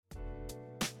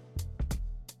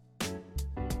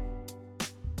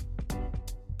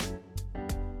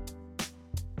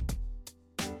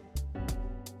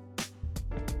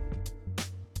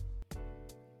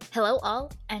Hello, all,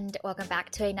 and welcome back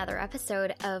to another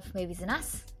episode of Movies and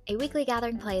Us, a weekly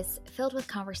gathering place filled with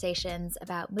conversations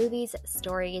about movies,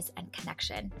 stories, and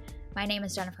connection. My name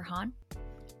is Jennifer Hahn.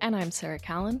 And I'm Sarah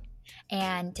Callan.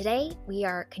 And today we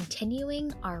are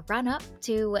continuing our run-up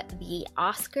to the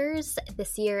Oscars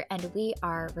this year, and we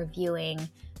are reviewing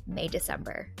May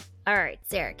December. All right,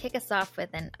 Sarah, kick us off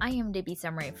with an IMDb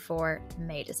summary for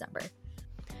May December.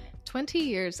 20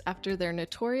 years after their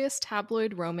notorious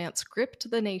tabloid romance gripped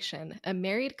the nation, a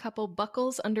married couple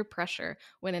buckles under pressure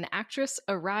when an actress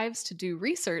arrives to do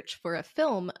research for a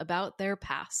film about their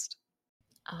past.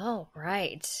 Oh,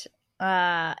 right.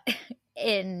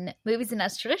 In Movies and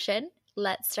Us tradition,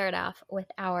 let's start off with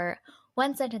our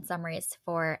one-sentence summaries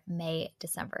for May,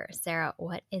 December. Sarah,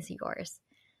 what is yours?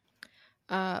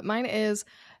 Mine is,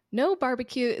 no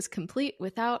barbecue is complete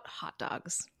without hot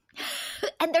dogs.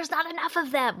 And there's not enough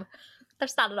of them.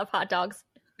 There's not enough hot dogs.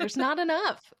 There's not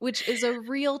enough, which is a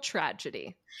real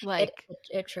tragedy. Like,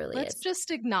 it truly let's is.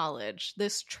 just acknowledge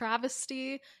this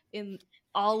travesty in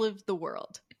all of the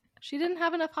world. She didn't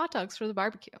have enough hot dogs for the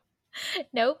barbecue.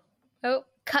 Nope.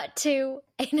 Cut to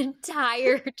an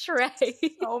entire tray.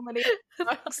 So many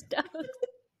hot dogs.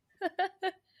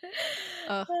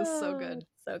 Oh, it's so good.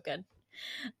 So good.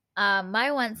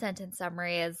 My one sentence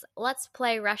summary is, let's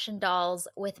play Russian dolls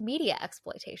with media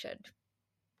exploitation.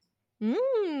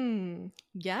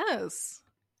 Yes.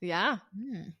 Yeah.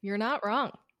 You're not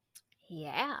wrong.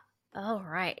 Yeah. All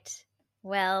right.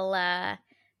 Well,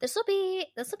 this will be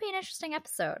an interesting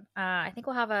episode. I think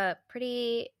we'll have a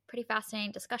pretty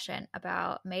fascinating discussion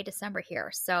about May, December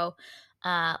here. So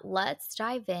let's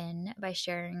dive in by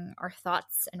sharing our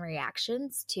thoughts and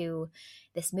reactions to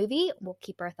this movie. We'll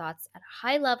keep our thoughts at a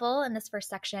high level in this first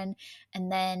section,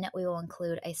 and then we will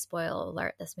include a spoiler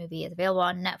alert. This movie is available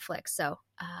on Netflix, so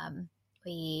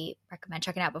we recommend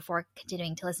checking it out before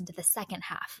continuing to listen to the second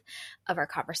half of our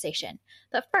conversation.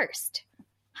 But first,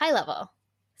 high level.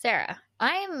 Sarah,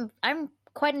 I'm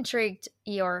quite intrigued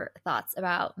your thoughts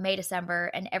about May, December,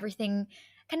 and everything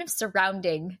kind of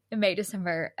surrounding May,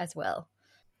 December as well.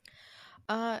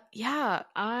 Yeah,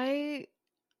 I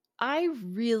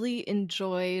really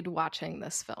enjoyed watching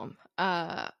this film.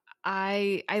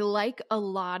 I like a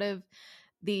lot of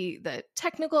the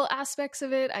technical aspects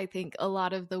of it. I think a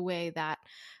lot of the way that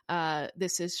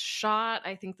this is shot.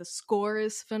 I think the score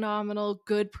is phenomenal.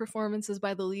 Good performances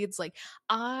by the leads. Like,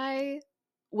 I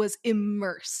was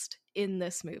immersed in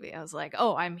this movie. I was like,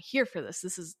 oh, I'm here for this.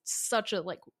 This is such a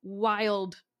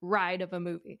wild ride of a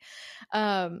movie.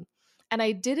 And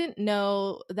I didn't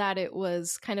know that it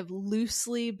was kind of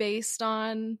loosely based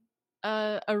on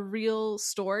a real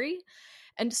story.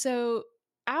 And so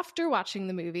after watching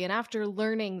the movie and after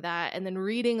learning that and then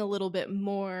reading a little bit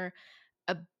more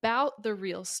about the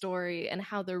real story and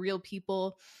how the real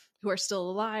people who are still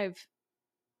alive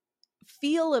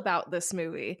feel about this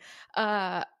movie,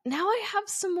 now I have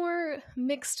some more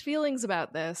mixed feelings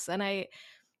about this. And I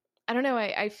don't know,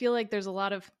 I feel like there's a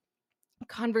lot of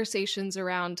conversations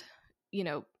around,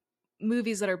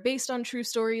 movies that are based on true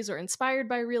stories or inspired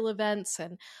by real events,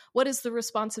 and what is the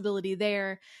responsibility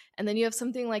there. And then you have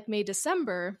something like May,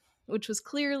 December, which was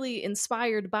clearly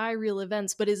inspired by real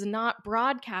events, but is not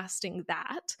broadcasting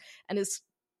that and is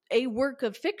a work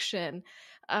of fiction,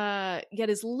 yet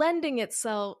is lending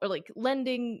itself, or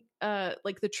lending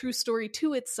the true story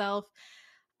to itself.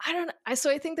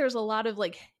 So I think there's a lot of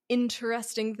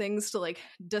interesting things to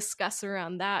discuss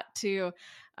around that too.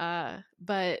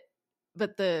 But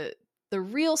the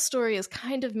real story has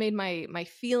kind of made my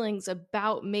feelings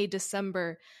about May,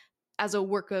 December as a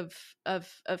work of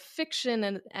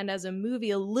fiction and as a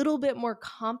movie a little bit more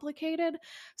complicated.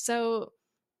 So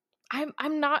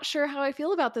I'm not sure how I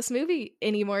feel about this movie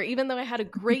anymore, even though I had a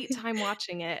great time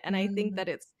watching it. And I think that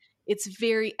it's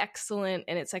very excellent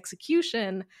in its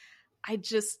execution. I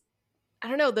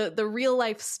don't know, the real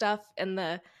life stuff and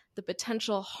the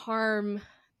potential harm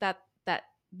that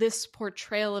this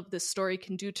portrayal of this story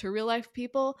can do to real life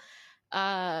people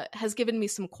has given me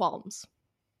some qualms.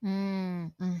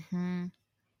 Mm-hmm.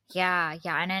 Yeah.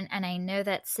 And I know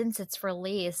that since its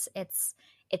release, it's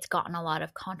gotten a lot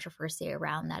of controversy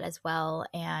around that as well.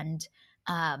 And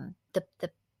the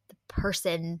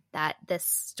person that this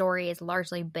story is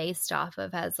largely based off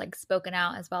of has spoken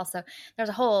out as well. So there's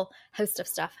a whole host of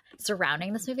stuff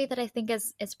surrounding this movie that I think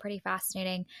is pretty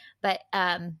fascinating. But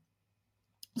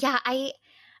yeah,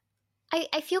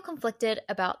 I feel conflicted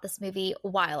about this movie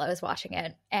while I was watching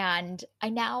it, and I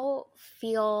now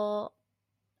feel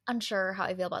unsure how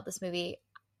I feel about this movie.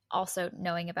 Also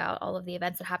knowing about all of the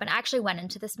events that happened. I actually went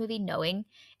into this movie knowing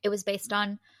it was based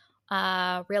on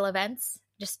real events,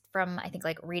 just from, I think,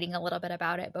 reading a little bit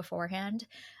about it beforehand.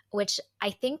 which I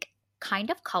think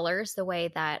kind of colors the way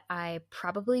that I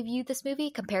probably viewed this movie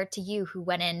compared to you, who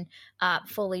went in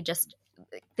fully just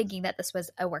thinking that this was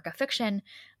a work of fiction.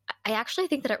 I actually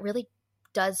think that it really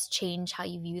does change how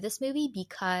you view this movie,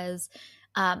 because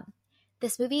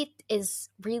this movie is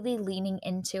really leaning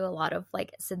into a lot of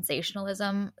like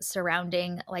sensationalism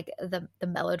surrounding like the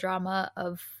melodrama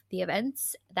of the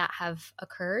events that have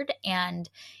occurred. And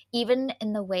even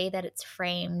in the way that it's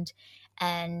framed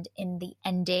and in the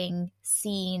ending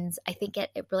scenes, I think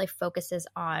it really focuses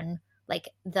on like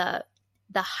the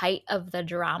height of the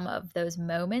drama of those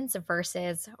moments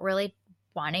versus really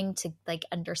wanting to like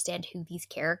understand who these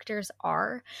characters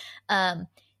are.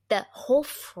 The whole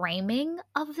framing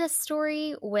of this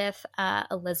story with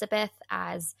Elizabeth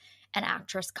as an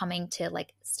actress coming to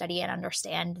like study and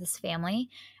understand this family,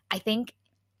 I think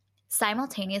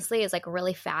simultaneously is like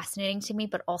really fascinating to me,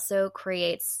 but also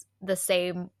creates the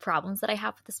same problems that I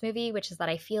have with this movie, which is that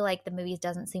I feel like the movie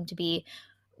doesn't seem to be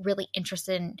really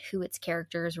interested in who its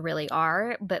characters really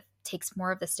are, but takes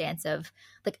more of the stance of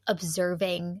like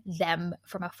observing them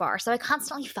from afar. So I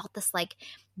constantly felt this like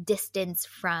distance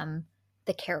from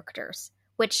the characters,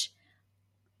 which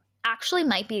actually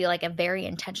might be like a very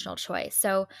intentional choice.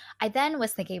 So I then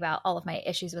was thinking about all of my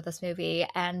issues with this movie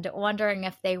and wondering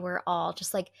if they were all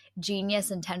just like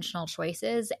genius intentional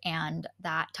choices, and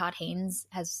that Todd Haynes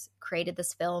has created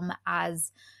this film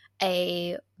as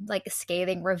a like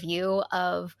scathing review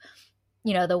of,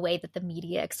 you know, the way that the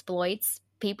media exploits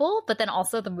people, but then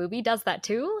also the movie does that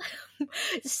too.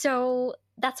 So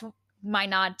that's my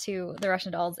nod to the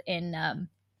Russian Dolls in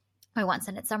my one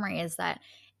sentence summary, is that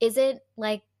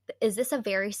is this a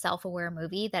very self-aware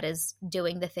movie that is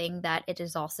doing the thing that it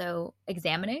is also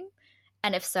examining?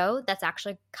 And if so, that's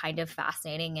actually kind of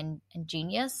fascinating and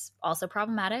genius, also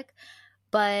problematic.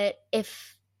 But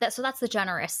if that, so that's the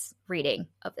generous reading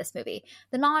of this movie.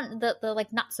 The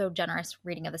like not so generous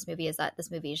reading of this movie is that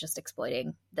this movie is just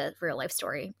exploiting the real life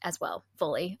story as well,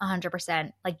 fully,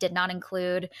 100%. Like did not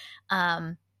include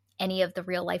any of the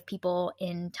real life people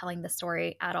in telling the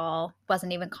story at all.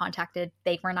 Wasn't even contacted.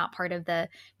 They were not part of the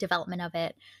development of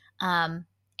it.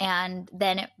 And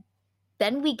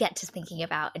then we get to thinking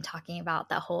about and talking about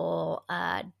the whole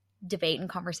debate and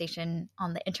conversation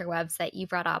on the interwebs that you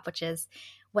brought up, which is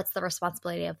what's the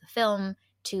responsibility of the film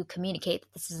to communicate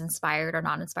that this is inspired or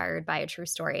not inspired by a true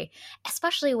story,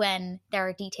 especially when there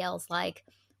are details like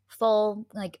full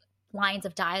like lines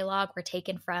of dialogue were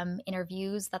taken from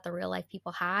interviews that the real life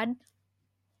people had.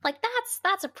 Like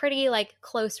that's a pretty like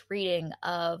close reading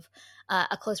of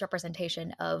a close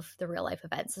representation of the real life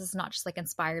events. This is not just like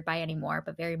inspired by anymore,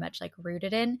 but very much like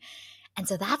rooted in. And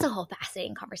so that's a whole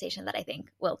fascinating conversation that I think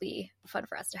will be fun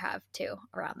for us to have too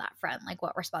around that front. Like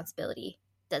what responsibility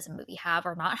does a movie have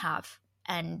or not have?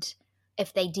 And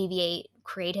if they deviate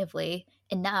creatively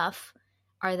enough,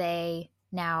 are they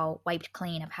now wiped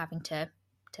clean of having to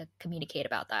communicate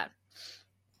about that?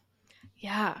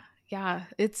 Yeah.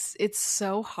 It's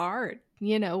so hard.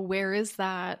 You know, where is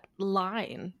that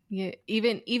line?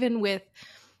 Even with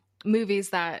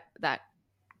movies that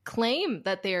claim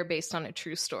that they are based on a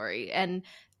true story, and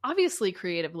obviously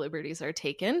creative liberties are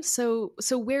taken. So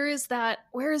where is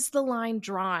the line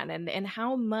drawn, and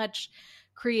how much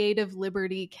creative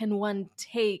liberty can one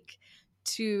take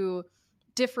to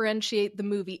differentiate the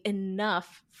movie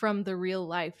enough from the real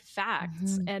life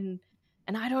facts? Mm-hmm.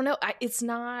 And I don't know,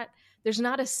 there's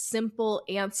not a simple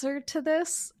answer to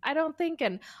this, I don't think.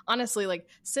 And honestly, like,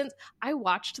 since I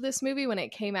watched this movie when it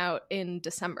came out in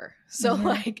December, so Mm-hmm.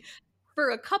 like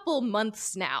for a couple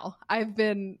months now, I've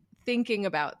been thinking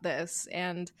about this,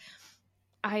 and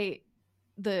the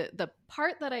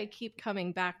part that I keep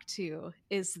coming back to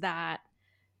is that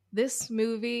this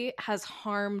movie has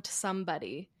harmed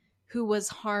somebody who was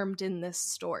harmed in this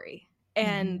story. Mm-hmm.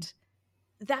 And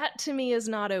that to me is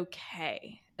not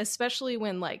okay, especially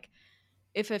when like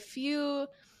if a few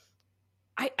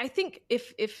I think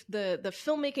if the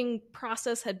filmmaking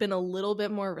process had been a little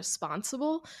bit more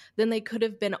responsible, then they could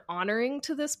have been honoring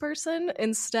to this person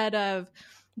instead of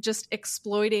just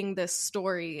exploiting this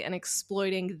story and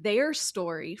exploiting their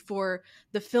story for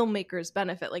the filmmaker's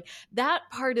benefit. Like that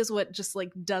part is what just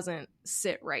like doesn't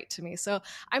sit right to me. So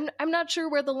I'm not sure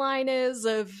where the line is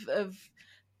of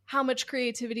how much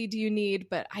creativity do you need,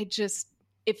 but I just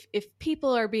if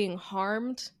people are being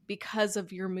harmed because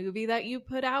of your movie that you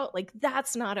put out, like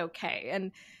that's not okay.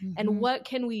 And Mm-hmm. what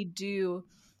can we do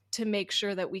to make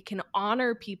sure that we can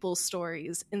honor people's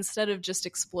stories instead of just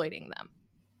exploiting them?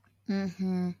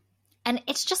 Mm-hmm. And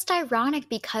it's just ironic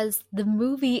because the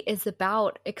movie is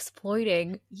about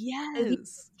exploiting these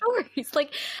Yes. stories.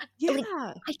 Like Yeah.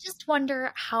 I just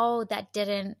wonder how that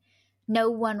didn't no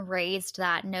one raised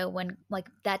that. No one, like,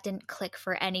 that didn't click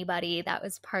for anybody that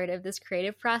was part of this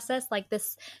creative process. Like,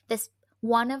 this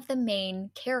one of the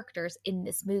main characters in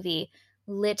this movie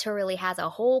literally has a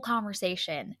whole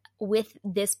conversation with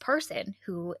this person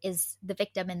who is the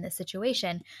victim in this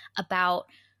situation about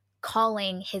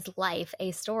calling his life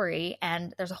a story,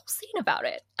 and there's a whole scene about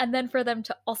it. And then for them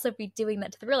to also be doing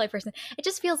that to the real life person, it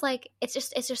just feels like it's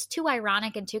just too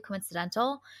ironic and too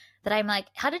coincidental that I'm like,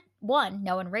 how did, one,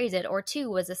 no one raise it, or two,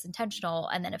 was this intentional?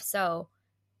 And then if so,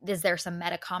 is there some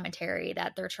meta commentary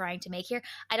that they're trying to make here?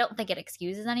 I don't think it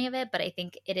excuses any of it, but I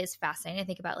think it is fascinating to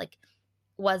think about, like,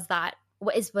 was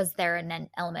there an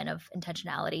element of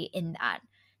intentionality in that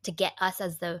to get us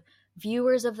as the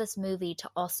viewers of this movie to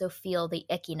also feel the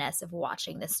ickiness of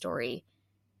watching this story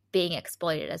being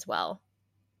exploited as well,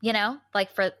 you know, like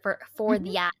for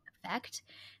Mm-hmm. that effect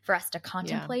for us to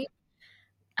contemplate.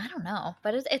 I don't know,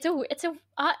 but it's a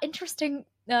interesting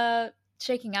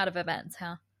shaking out of events,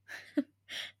 huh?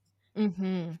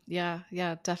 Mm-hmm.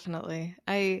 Yeah, definitely.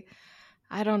 I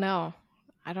don't know.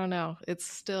 I don't know.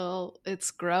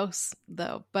 It's gross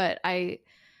though, but I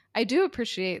do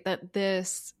appreciate that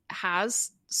this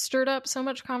has stirred up so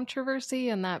much controversy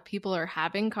and that people are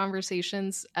having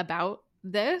conversations about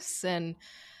this, and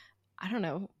I don't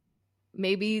know,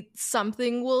 maybe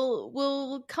something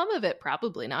will come of it,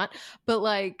 probably not, but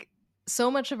like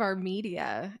so much of our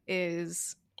media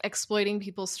is exploiting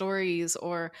people's stories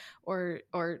or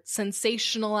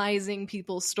sensationalizing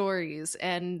people's stories,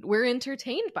 and we're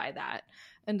entertained by that.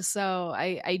 And so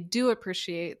I do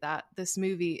appreciate that this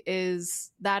movie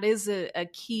is a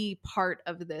key part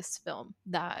of this film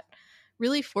that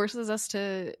really forces us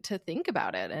to think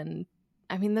about it. And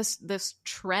I mean, this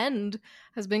trend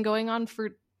has been going on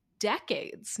for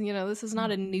decades. You know, this is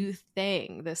not a new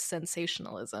thing, this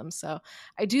sensationalism. So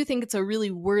I do think it's a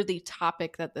really worthy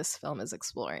topic that this film is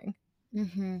exploring.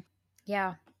 Mm-hmm.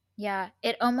 Yeah,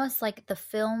 it almost like the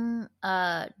film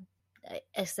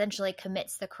essentially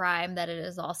commits the crime that it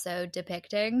is also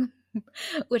depicting,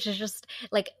 which is just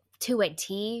like to a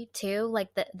T too.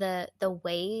 Like the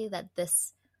way that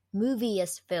this movie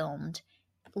is filmed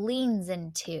leans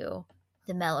into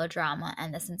the melodrama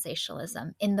and the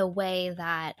sensationalism in the way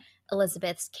that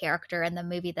Elizabeth's character in the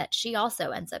movie that she also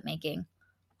ends up making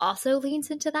also leans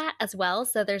into that as well.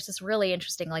 So there's this really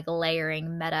interesting like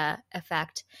layering meta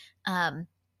effect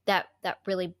that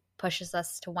really pushes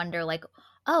us to wonder, like,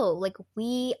 oh, like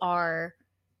we are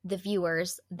the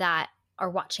viewers that are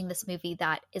watching this movie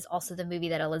that is also the movie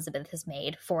that Elizabeth has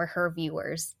made for her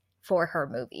viewers for her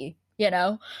movie, you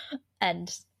know?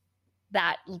 And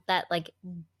that like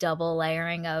double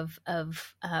layering of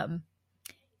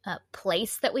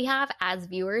place that we have as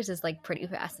viewers is like pretty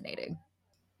fascinating.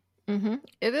 Mm-hmm.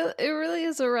 It really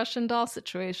is a Russian doll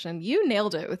situation. You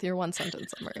nailed it with your one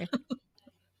sentence summary.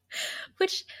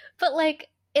 Which, but like,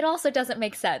 it also doesn't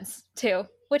make sense too.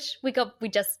 Which we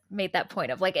just made that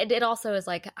point of, like, it also is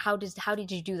like, how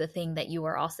did you do the thing that you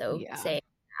were also Yeah. saying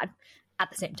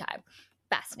at the same time?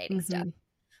 Fascinating stuff.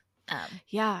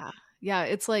 Yeah. Yeah,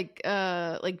 it's like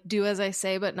do as I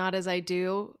say but not as I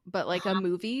do, but like a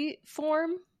movie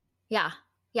form. Yeah.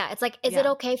 It's like, is it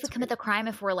okay if we commit the crime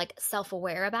if we're like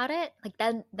self-aware about it? Like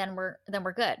then we're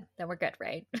good. Then we're good,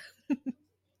 right?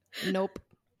 Nope.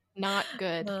 Not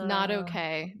good. Not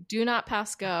okay. Do not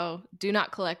pass go. Do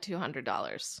not collect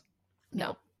 $200.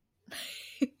 No.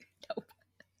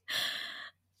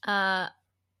 Nope.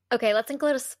 Okay, let's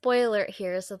include a spoiler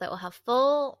here so that we'll have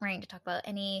full reign to talk about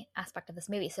any aspect of this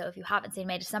movie. So if you haven't seen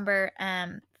May December,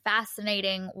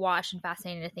 fascinating watch and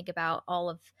fascinating to think about all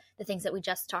of the things that we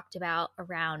just talked about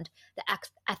around the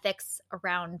ethics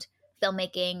around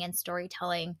filmmaking and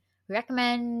storytelling. We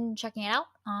recommend checking it out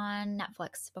on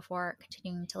Netflix before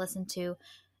continuing to listen to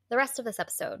the rest of this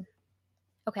episode.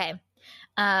 Okay.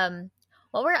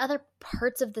 What were other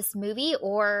parts of this movie,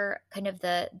 or kind of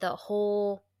the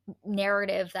whole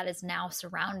narrative that is now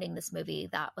surrounding this movie,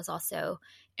 that was also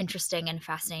interesting and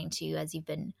fascinating to you as you've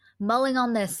been mulling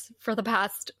on this for the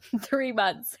past 3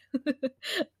 months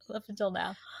up until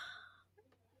now?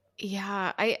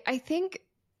 Yeah, I think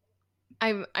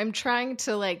I'm trying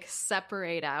to like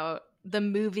separate out the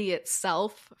movie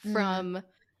itself from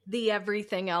the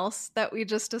everything else that we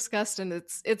just discussed, and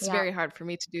it's very hard for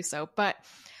me to do so. But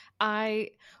I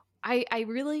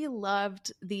really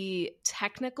loved the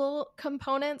technical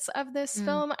components of this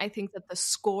film. I think that the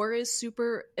score is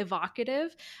super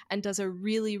evocative and does a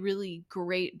really, really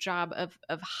great job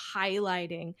of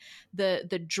highlighting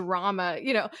the drama.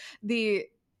 You know, the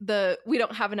we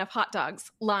don't have enough hot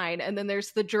dogs line, and then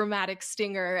there's the dramatic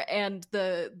stinger, and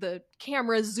the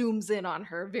camera zooms in on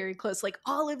her very close. Like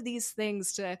all of these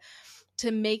things to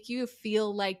to make you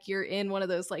feel like you're in one of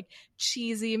those like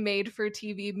cheesy made for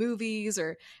TV movies,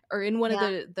 or in one of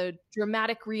Yeah. the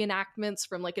dramatic reenactments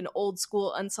from like an old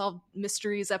school Unsolved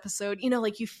Mysteries episode. You know,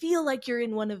 like you feel like you're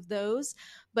in one of those,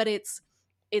 but it's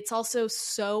also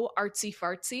so artsy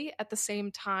fartsy at the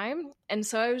same time. And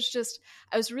so I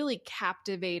was really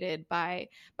captivated by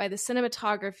the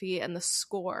cinematography and the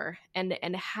score,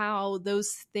 and how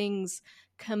those things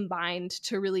combined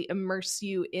to really immerse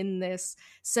you in this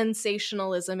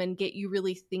sensationalism and get you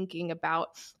really thinking about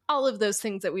all of those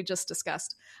things that we just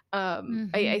discussed.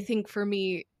 I think for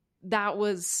me, that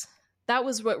was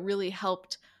what really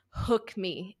helped hook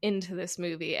me into this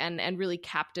movie and really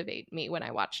captivate me when I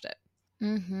watched it.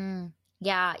 Mm-hmm.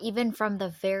 Yeah, even from the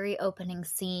very opening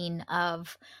scene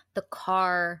of the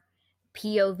car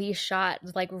POV shot,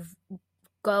 like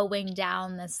going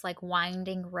down this like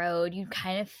winding road, you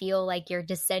kind of feel like you're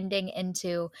descending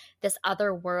into this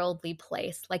otherworldly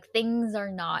place. Like things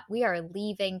are not, we are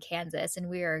leaving Kansas and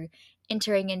we are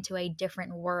entering into a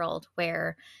different world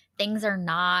where things are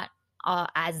not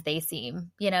as they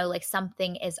seem. You know, like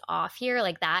something is off here,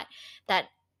 like that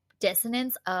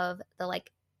dissonance of the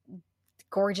like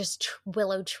gorgeous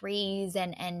willow trees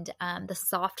and the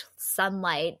soft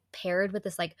sunlight paired with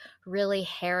this like really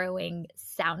harrowing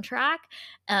soundtrack,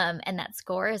 and that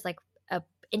score is like a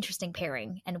interesting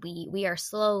pairing, and we are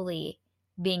slowly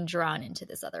being drawn into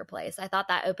this other place. I thought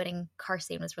that opening car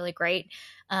scene was really great,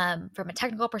 from a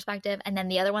technical perspective. And then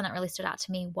the other one that really stood out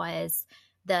to me was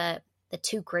the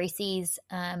two Gracies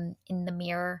in the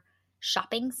mirror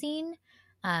shopping scene,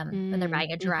 when they're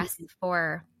buying a dress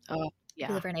for I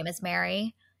believe her name is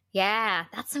Mary. Yeah,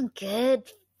 that's some good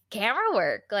camera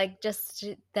work. Like just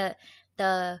the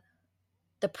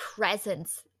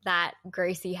presence that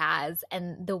Gracie has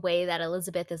and the way that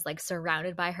Elizabeth is like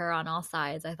surrounded by her on all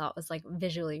sides, I thought was like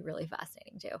visually really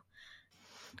fascinating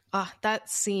too. That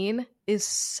scene is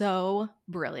so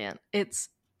brilliant. It's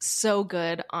so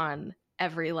good on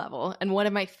every level. And one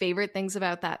of my favorite things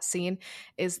about that scene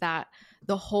is that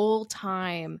the whole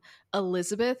time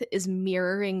Elizabeth is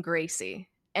mirroring Gracie.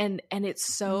 And it's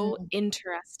so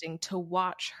interesting to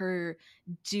watch her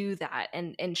do that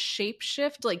and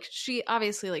shapeshift. Like she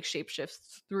obviously like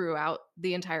shapeshifts throughout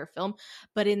the entire film,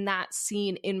 but in that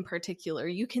scene in particular,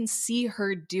 you can see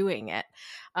her doing it.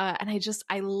 And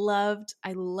I loved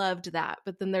that.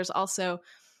 But then there's also,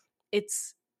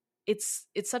 it's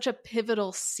such a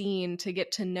pivotal scene to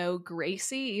get to know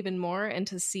Gracie even more and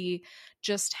to see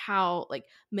just how like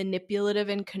manipulative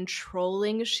and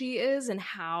controlling she is, and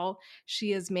how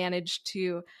she has managed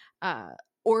to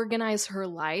organize her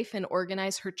life and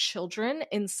organize her children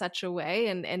in such a way.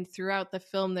 And throughout the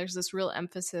film, there's this real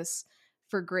emphasis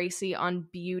for Gracie on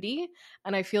beauty,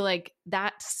 and I feel like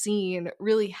that scene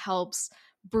really helps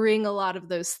bring a lot of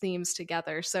those themes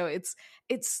together. So it's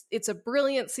a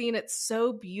brilliant scene. It's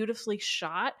so beautifully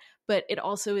shot, but it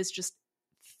also is just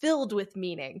filled with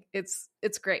meaning. It's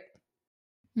great.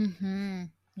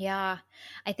 Yeah,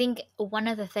 I think one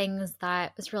of the things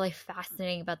that was really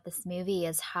fascinating about this movie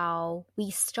is how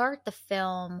we start the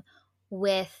film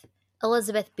with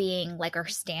Elizabeth being like our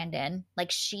stand-in.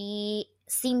 Like she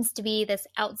seems to be this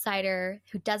outsider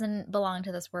who doesn't belong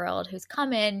to this world, who's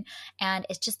come in and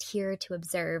is just here to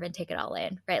observe and take it all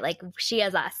in, right? Like she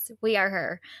is us, we are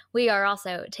her. We are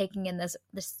also taking in this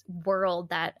world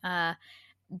that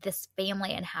this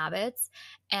family inhabits.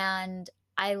 And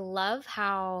I love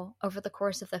how over the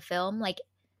course of the film, like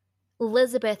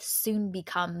Elizabeth soon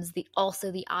becomes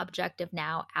also the object of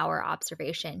now our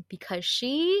observation, because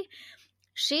she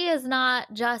is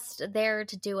not just there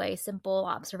to do a simple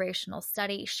observational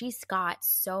study. She's got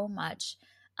so much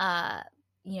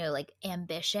like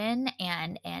ambition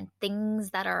and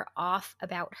things that are off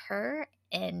about her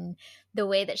in the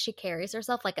way that she carries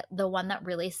herself. Like the one that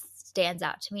really stands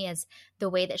out to me is the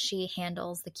way that she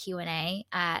handles the Q&A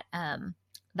at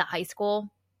the high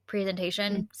school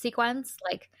presentation sequence.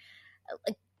 Like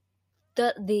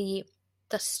the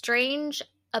strange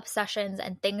obsessions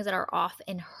and things that are off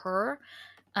in her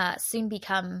soon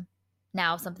become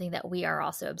now something that we are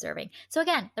also observing. So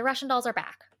again, the Russian dolls are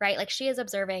back, right? Like she is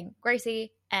observing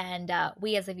Gracie, and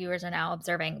we as the viewers are now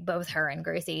observing both her and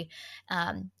Gracie,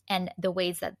 and the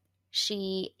ways that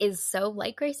she is so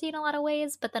like Gracie in a lot of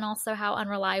ways, but then also how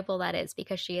unreliable that is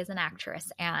because she is an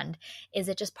actress. And is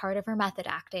it just part of her method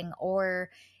acting, or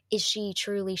is she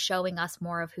truly showing us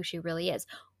more of who she really is?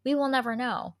 We will never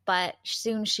know, but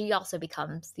soon she also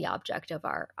becomes the object of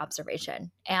our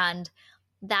observation. And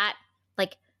that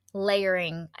like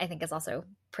layering, I think, is also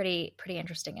pretty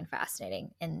interesting and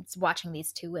fascinating in watching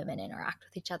these two women interact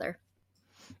with each other.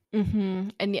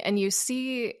 And you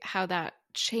see how that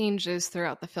changes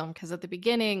throughout the film, because at the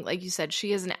beginning, like you said,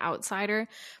 she is an outsider,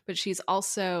 but she's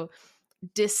also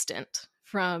distant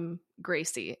from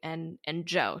Gracie and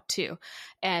Joe too.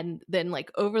 And then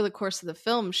like over the course of the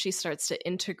film, she starts to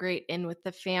integrate in with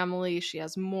the family. She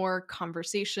has more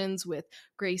conversations with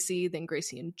Gracie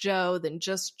and Joe, than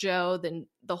just Joe, than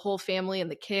the whole family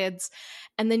and the kids.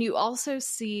 And then you also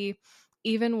see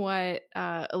even what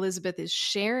Elizabeth is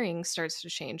sharing starts to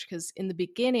change, because in the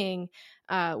beginning,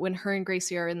 when her and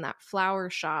Gracie are in that flower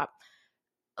shop,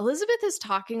 Elizabeth is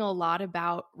talking a lot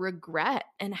about regret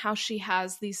and how she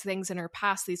has these things in her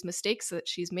past, these mistakes that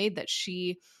she's made that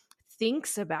she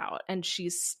thinks about and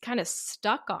she's kind of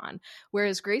stuck on.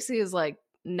 Whereas Gracie is like,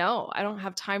 no, I don't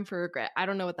have time for regret. I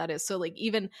don't know what that is. So, like,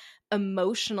 even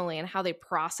emotionally and how they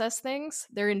process things,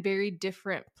 they're in very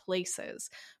different places.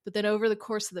 But then over the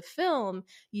course of the film,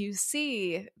 you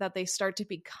see that they start to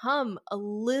become a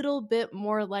little bit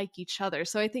more like each other.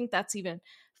 So I think that's even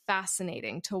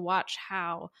fascinating to watch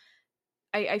how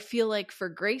I feel like for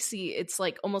Gracie, it's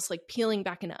like almost like peeling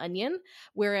back an onion.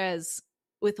 Whereas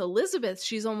with Elizabeth,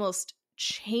 she's almost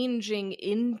changing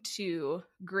into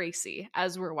Gracie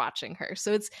as we're watching her.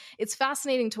 So it's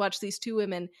fascinating to watch these two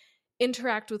women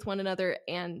interact with one another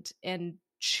and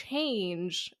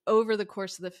change over the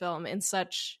course of the film in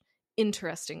such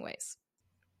interesting ways.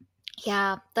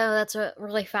 Yeah, though that's a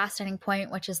really fascinating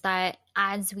point, which is that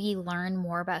as we learn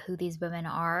more about who these women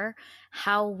are,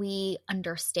 how we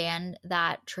understand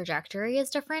that trajectory is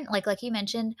different. Like you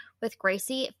mentioned with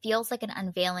Gracie, it feels like an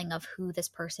unveiling of who this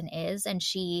person is, and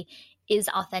she is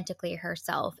authentically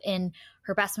herself in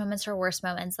her best moments, her worst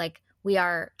moments. Like we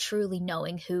are truly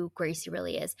knowing who Gracie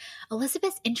really is.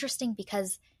 Elizabeth's interesting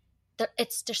because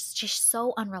it's just she's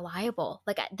so unreliable.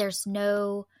 Like there's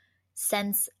no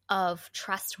sense of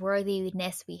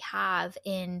trustworthiness we have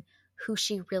in who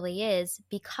she really is,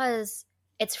 because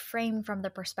it's framed from the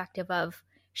perspective of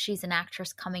she's an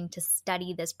actress coming to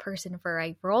study this person for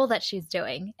a role that she's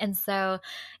doing. And so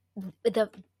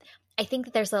I think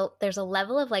that there's a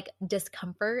level of like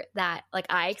discomfort that like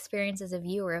I experience as a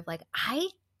viewer of like, I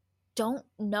don't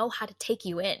know how to take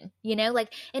you in,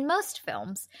 like in most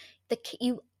films,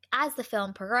 you as the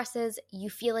film progresses, you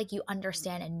feel like you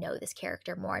understand and know this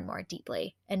character more and more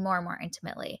deeply and more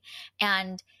intimately.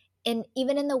 And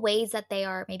even in the ways that they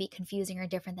are maybe confusing or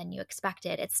different than you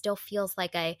expected, it still feels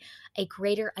like a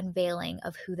greater unveiling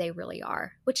of who they really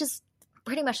are, which is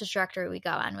pretty much the trajectory we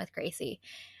go on with Gracie.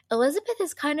 Elizabeth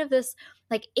is kind of this,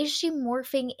 like, is she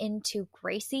morphing into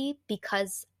Gracie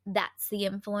because that's the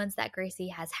influence that Gracie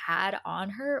has had on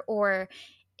her? Or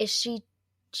is she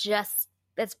just,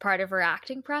 it's part of her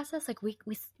acting process? Like we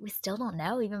still don't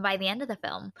know, even by the end of the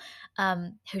film,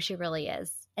 who she really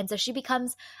is. And so she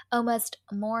becomes almost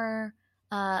more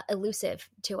elusive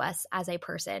to us as a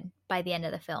person by the end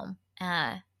of the film.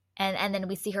 And then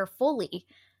we see her fully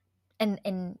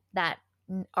in that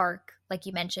arc. Like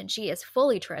you mentioned, she is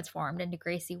fully transformed into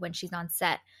Gracie when she's on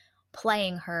set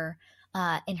playing her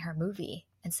in her movie.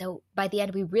 And so by the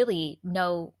end, we really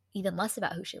know even less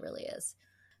about who she really is.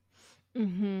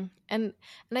 Mm-hmm. And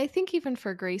I think even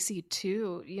for Gracie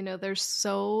too, there's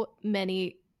so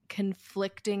many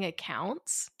conflicting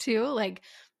accounts too. Like,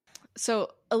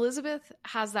 so Elizabeth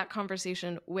has that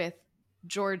conversation with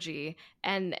Georgie,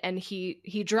 and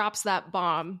he drops that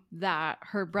bomb that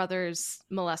her brothers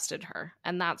molested her,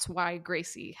 and that's why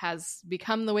Gracie has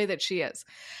become the way that she is.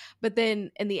 But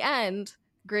then in the end,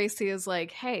 Gracie is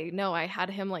like, hey, no, I had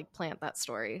him like plant that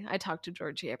story. I talk to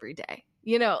Georgie every day.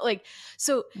 Like,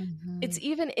 so it's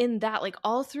even in that, like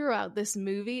all throughout this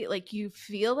movie, like you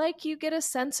feel like you get a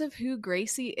sense of who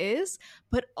Gracie is,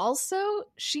 but also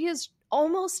she is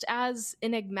almost as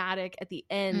enigmatic at the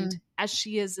end as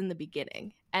she is in the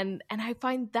beginning. And I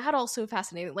find that also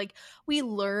fascinating. Like we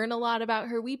learn a lot about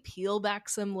her, we peel back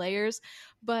some layers,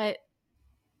 but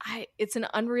it's an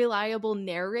unreliable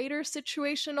narrator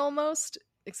situation almost,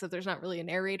 except there's not really a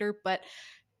narrator, but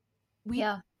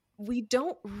we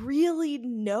don't really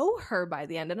know her by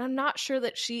the end, and I'm not sure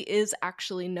that she is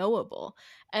actually knowable.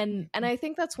 And I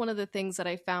think that's one of the things that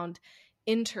I found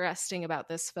interesting about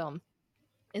this film,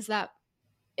 is that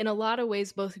in a lot of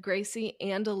ways both Gracie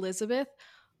and Elizabeth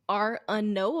are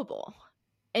unknowable,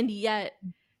 and yet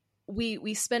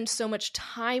we spend so much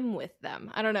time with them.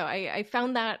 I don't know, I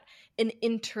found that an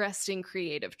interesting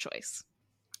creative choice.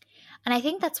 And I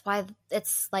think that's why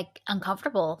it's like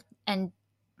uncomfortable and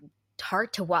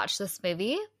hard to watch this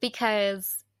movie,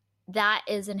 because that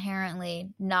is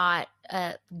inherently not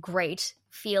a great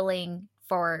feeling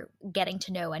for getting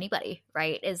to know anybody,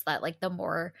 right? Is that like the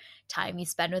more time you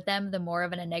spend with them, the more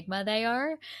of an enigma they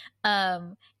are.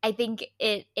 I think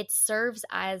it serves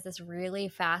as this really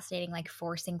fascinating like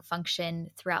forcing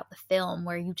function throughout the film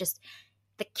where you just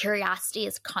the curiosity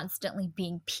is constantly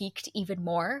being piqued even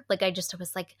more. Like I just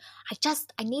was like,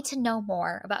 I need to know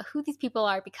more about who these people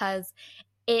are because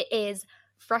it is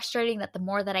frustrating that the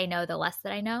more that I know, the less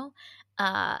that I know.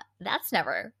 That's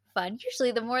never fun.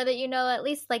 Usually the more that you know, at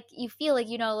least like you feel like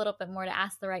you know a little bit more to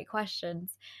ask the right questions.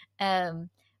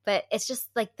 But it's just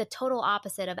like the total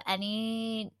opposite of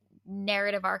any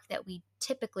narrative arc that we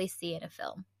typically see in a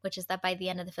film, which is that by the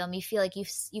end of the film, you feel like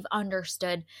you've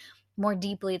understood more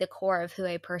deeply the core of who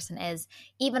a person is,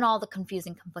 even all the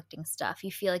confusing, conflicting stuff.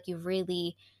 You feel like you've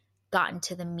really gotten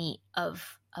to the meat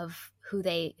of who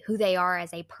they are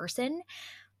as a person.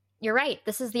 You're right.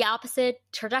 This is the opposite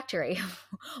trajectory.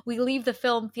 We leave the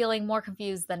film feeling more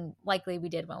confused than likely we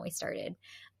did when we started.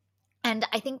 And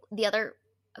I think the other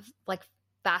like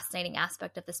fascinating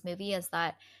aspect of this movie is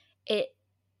that it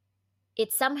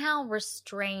somehow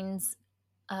restrains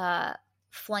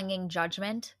flinging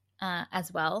judgment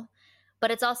as well,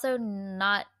 but it's also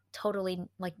not totally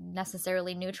like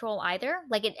necessarily neutral either.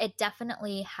 Like it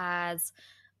definitely has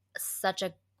such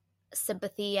a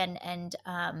sympathy and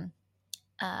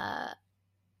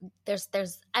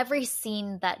there's every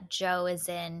scene that Joe is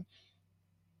in,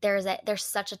 there's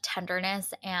such a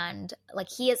tenderness and like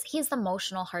he's the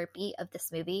emotional heartbeat of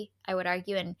this movie, I would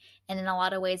argue, and in a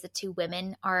lot of ways the two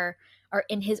women are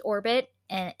in his orbit,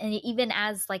 and even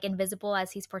as like invisible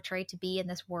as he's portrayed to be in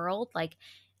this world, like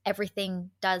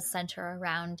everything does center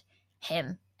around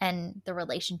him and the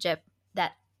relationship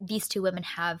that these two women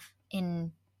have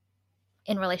in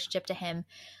relationship to him.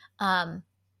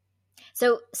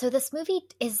 So this movie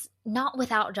is not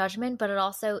without judgment, but it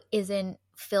also isn't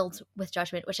filled with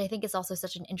judgment, which I think is also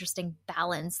such an interesting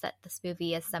balance that this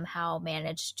movie has somehow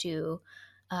managed to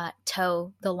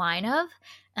toe the line of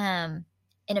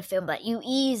in a film that you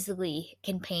easily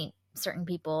can paint certain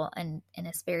people in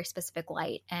a very specific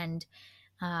light. And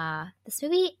this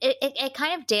movie, it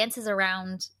kind of dances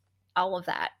around all of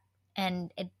that.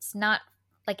 And it's not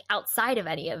like outside of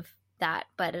any of that,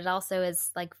 but it also is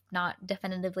like not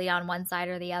definitively on one side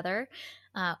or the other,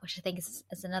 which I think is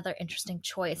another interesting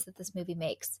choice that this movie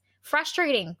makes.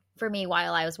 Frustrating for me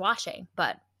while I was watching,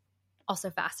 but also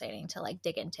fascinating to like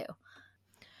dig into.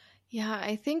 Yeah,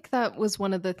 I think that was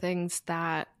one of the things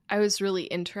that I was really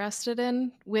interested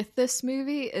in with this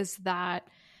movie is that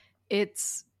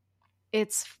it's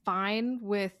fine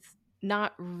with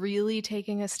not really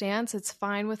taking a stance. It's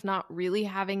fine with not really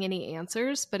having any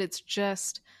answers, but it's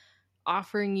just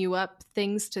offering you up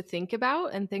things to think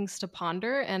about and things to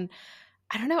ponder. And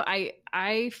I don't know,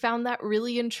 I found that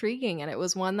really intriguing, and it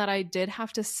was one that I did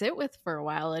have to sit with for a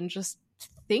while and just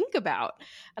think about.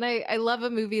 And I love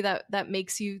a movie that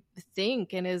makes you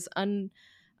think and is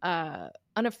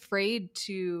unafraid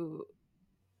to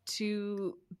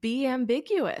be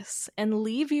ambiguous and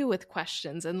leave you with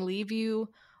questions and leave you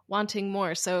wanting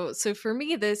more. So for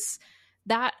me,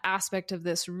 that aspect of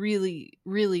this really,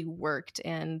 really worked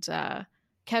and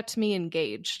kept me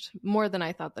engaged more than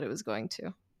I thought that it was going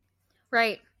to.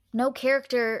 Right. No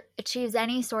character achieves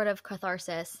any sort of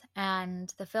catharsis,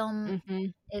 and the film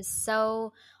is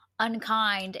so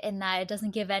unkind in that it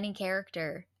doesn't give any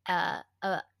character a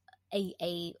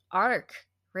arc,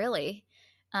 really.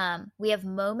 We have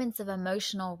moments of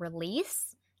emotional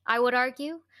release, I would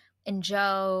argue, in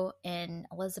Joe, in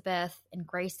Elizabeth, in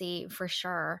Gracie, for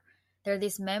sure. There are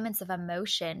these moments of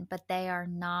emotion, but they are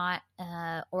not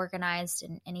organized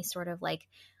in any sort of like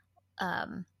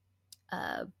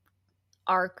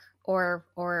arc or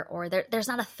there's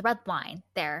not a thread line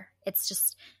there. It's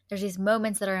just there's these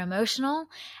moments that are emotional,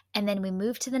 and then we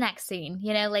move to the next scene.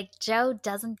 You know, like Joe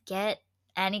doesn't get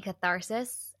any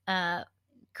catharsis.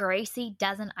 Gracie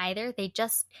doesn't either.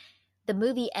 The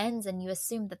movie ends and you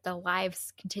assume that their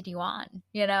lives continue on,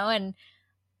 you know? And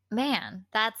man,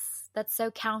 that's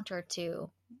so counter to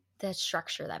the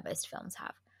structure that most films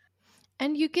have.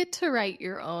 And you get to write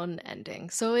your own ending.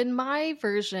 So in my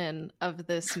version of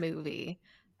this movie,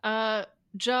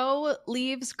 Joe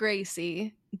leaves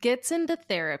Gracie, gets into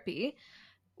therapy,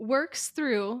 works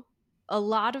through a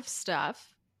lot of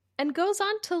stuff, and goes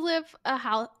on to live a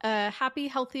happy,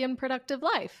 healthy, and productive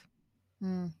life.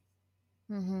 I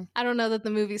don't know that the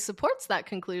movie supports that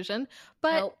conclusion,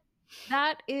 but nope.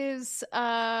 That is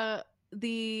my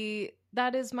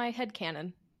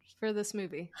headcanon for this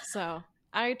movie. So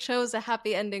I chose a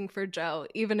happy ending for Joe,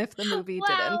 even if the movie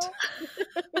didn't.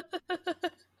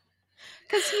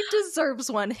 Because he deserves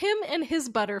one. Him and his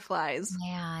butterflies.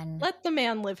 Man. Let the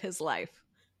man live his life.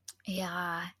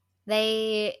 Yeah.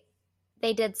 They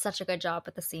did such a good job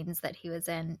with the scenes that he was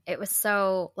in. It was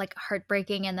so like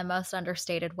heartbreaking in the most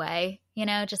understated way, you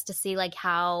know, just to see like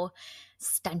how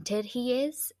stunted he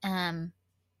is. And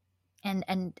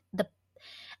the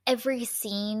every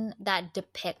scene that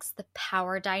depicts the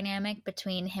power dynamic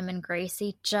between him and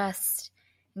Gracie just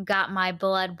got my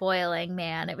blood boiling,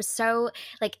 man. It was so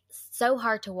like so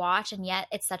hard to watch, and yet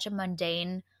it's such a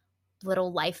mundane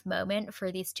little life moment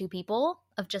for these two people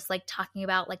of just like talking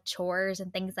about like chores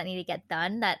and things that need to get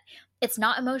done, that it's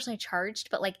not emotionally charged,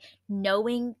 but like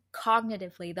knowing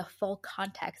cognitively the full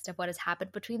context of what has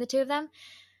happened between the two of them,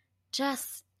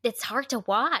 just it's hard to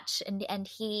watch. And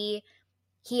he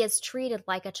is treated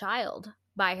like a child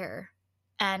by her.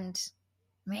 And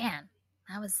man,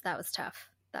 that was tough.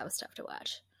 That was tough to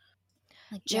watch.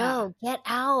 Like, Yeah. Joe, get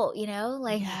out, you know?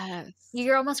 Like Yes.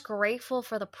 you're almost grateful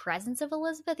for the presence of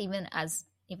Elizabeth, even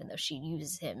though she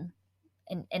uses him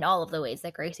in all of the ways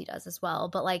that Gracie does as well.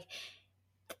 But like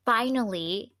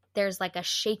finally there's like a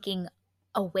shaking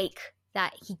awake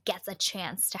that he gets a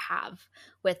chance to have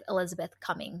with Elizabeth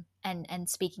coming and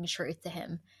speaking truth to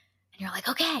him. And you're like,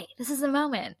 okay, this is the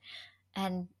moment.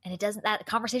 And it doesn't, that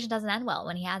conversation doesn't end well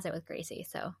when he has it with Gracie.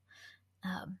 So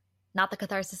not the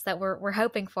catharsis that we're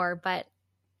hoping for, but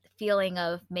the feeling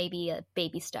of maybe a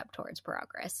baby step towards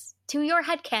progress to your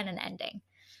headcanon ending.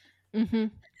 Mm-hmm.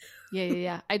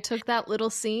 Yeah. I took that little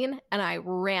scene and I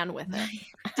ran with it.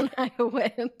 And I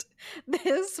went,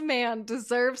 this man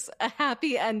deserves a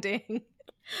happy ending.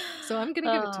 So I'm going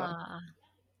to give it to him.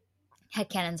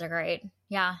 Headcanons are great.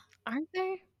 Yeah. Aren't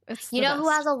they? It's You the know who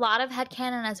best. has a lot of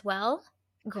headcanon as well?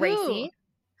 Gracie.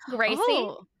 Who? Gracie.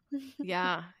 Oh,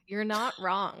 yeah, you're not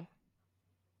wrong.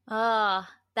 Oh,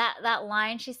 that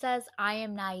line she says, I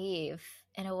am naive.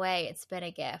 In a way, it's been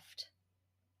a gift.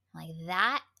 Like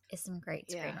that is some great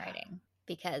screenwriting,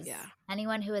 because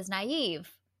anyone who is naive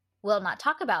will not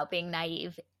talk about being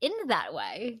naive in that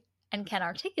way and can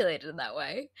articulate it in that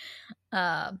way.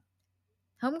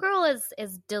 Homegirl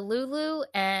is Delulu,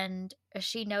 and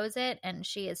she knows it, and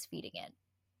she is feeding it.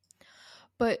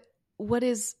 But what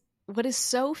is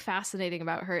so fascinating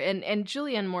about her, and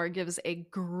Julianne Moore gives a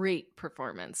great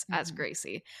performance as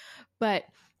Gracie, but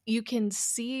you can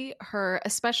see her,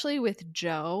 especially with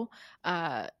Joe,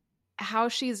 how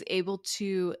she's able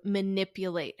to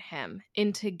manipulate him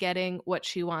into getting what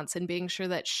she wants and being sure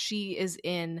that she is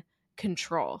in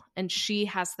control and she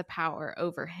has the power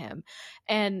over him.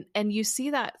 And you see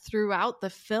that throughout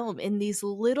the film in these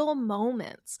little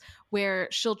moments where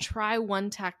she'll try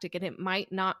one tactic and it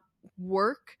might not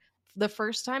work the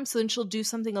first time, so then she'll do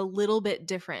something a little bit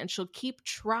different and she'll keep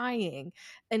trying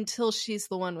until she's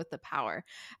the one with the power.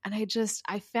 And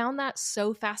I found that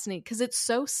so fascinating because it's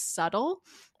so subtle,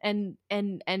 and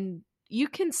you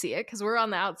can see it because we're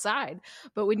on the outside,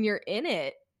 but when you're in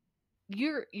it,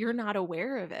 you're not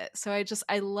aware of it. So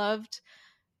I loved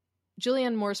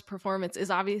Julianne Moore's performance.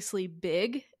 Is obviously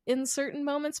big in certain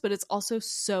moments, but it's also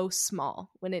so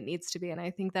small when it needs to be, and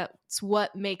I think that's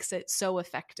what makes it so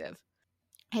effective.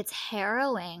 It's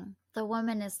harrowing. The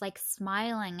woman is like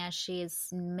smiling as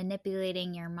she's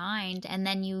manipulating your mind, and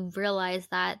then you realize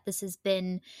that this has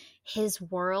been his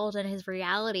world and his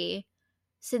reality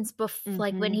since before,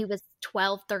 like when he was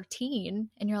 12, 13,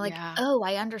 and you're like, oh,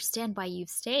 I understand why you've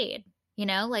stayed. You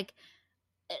know, like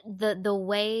the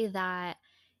way that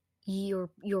your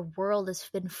world has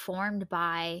been formed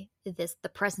by the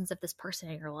presence of this person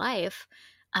in your life.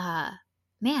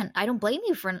 Man, I don't blame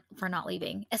you for not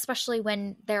leaving, especially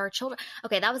when there are children.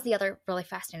 Okay, that was the other really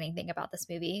fascinating thing about this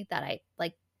movie that I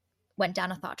like went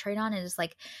down a thought train on, is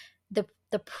like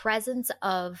the presence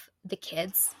of the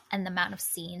kids and the amount of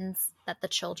scenes that the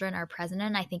children are present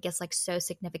in, I think is like so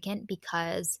significant,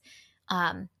 because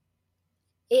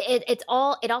it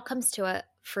all comes to a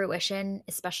fruition,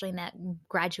 especially in that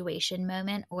graduation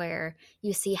moment where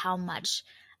you see how much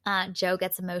Joe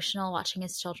gets emotional watching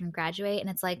his children graduate. And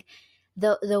it's like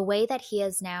the way that he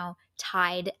is now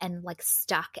tied and like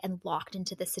stuck and locked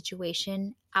into this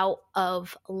situation out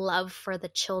of love for the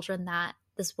children that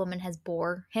this woman has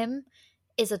bore him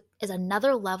is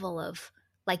another level of,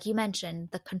 like you mentioned,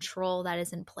 the control that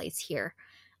is in place here.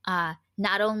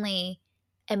 Not only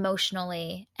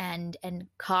emotionally and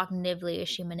cognitively is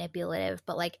she manipulative,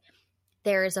 but like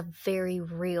there is a very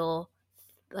real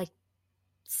like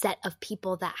set of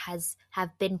people that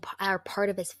are part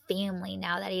of his family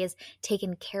now, that he has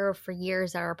taken care of for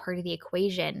years, that are part of the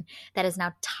equation, that is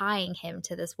now tying him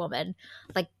to this woman.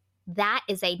 Like that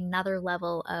is another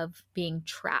level of being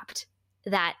trapped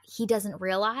that he doesn't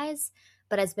realize,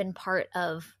 but has been part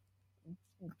of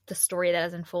the story that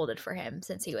has unfolded for him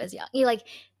since he was young.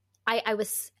 I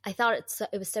thought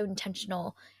it was so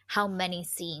intentional how many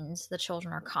scenes the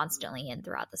children are constantly in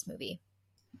throughout this movie.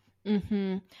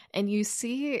 Mm-hmm. And you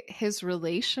see his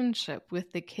relationship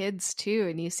with the kids too,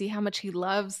 and you see how much he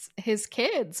loves his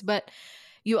kids, but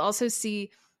you also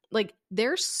see like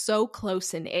they're so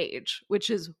close in age, which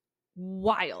is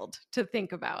wild to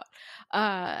think about.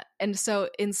 And so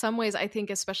in some ways, I think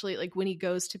especially like when he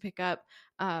goes to pick up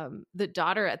the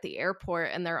daughter at the airport,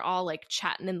 and they're all like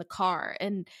chatting in the car,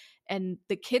 and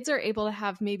the kids are able to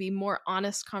have maybe more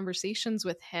honest conversations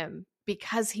with him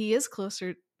because he is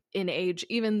closer in age,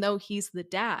 even though he's the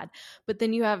dad. But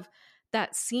then you have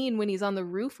that scene when he's on the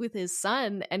roof with his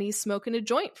son and he's smoking a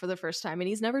joint for the first time, and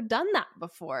he's never done that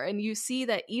before. And you see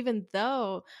that even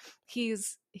though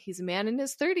he's a man in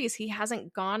his 30s, he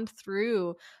hasn't gone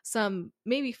through some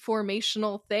maybe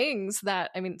formational things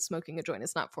that, I mean, smoking a joint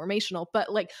is not formational,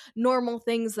 but like normal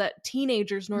things that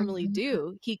teenagers normally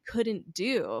do, he couldn't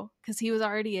do because he was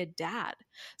already a dad.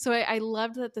 So I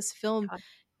loved that this film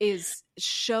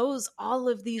shows all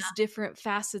of these different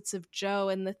facets of Joe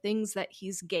and the things that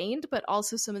he's gained, but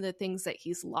also some of the things that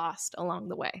he's lost along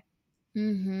the way.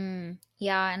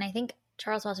 Yeah, and I think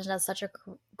Charles Melton does such a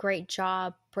great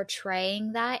job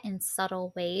portraying that in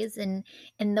subtle ways, and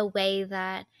in the way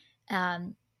that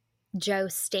Joe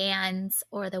stands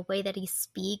or the way that he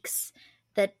speaks,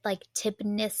 that like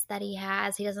timidness that he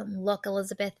has. He doesn't look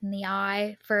Elizabeth in the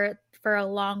eye for a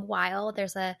long while.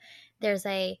 There's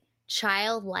a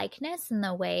childlikeness in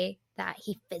the way that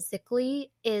he physically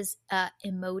is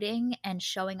emoting and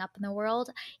showing up in the world,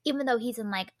 even though he's in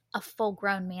like a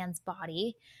full-grown man's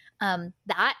body.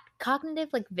 That cognitive,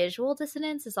 like visual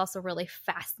dissonance, is also really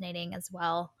fascinating as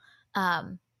well.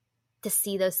 To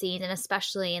see those scenes, and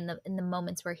especially in the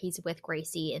moments where he's with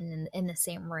Gracie in the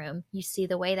same room, you see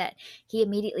the way that he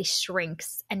immediately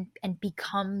shrinks and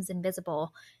becomes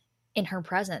invisible in her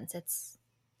presence.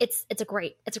 It's a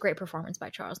great performance by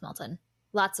Charles Melton.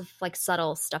 Lots of like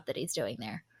subtle stuff that he's doing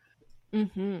there.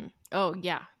 Oh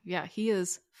yeah, he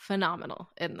is phenomenal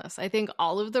in this. I think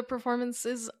all of the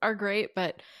performances are great,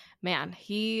 but man,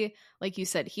 he, like you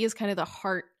said, he is kind of the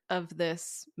heart of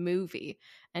this movie,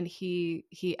 and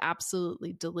he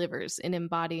absolutely delivers in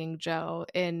embodying Joe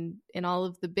in all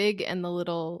of the big and the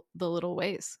little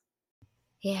ways.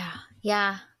 Yeah.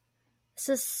 This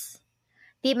is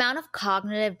the amount of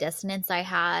cognitive dissonance I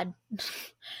had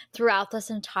throughout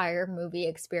this entire movie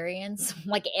experience.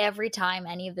 Like every time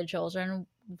any of the children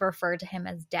refer to him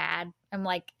as dad, I'm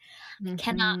like,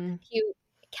 cannot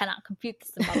compute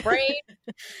this in my brain.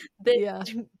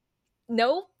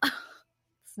 Nope,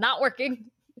 it's not working.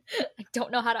 I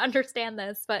don't know how to understand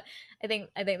this, but I think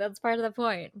that's part of the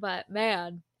point. But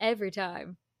man, every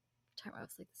time I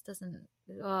was like, this doesn't.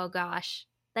 Oh gosh.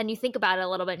 Then you think about it a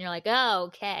little bit, and you're like, oh,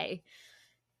 okay.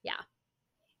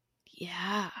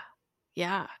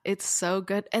 Yeah, it's so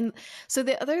good. And so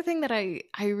the other thing that I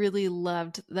really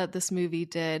loved that this movie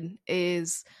did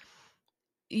is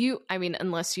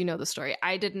unless you know the story,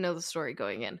 I didn't know the story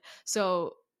going in.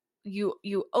 So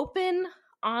you open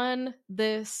on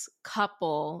this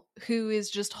couple who is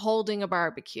just holding a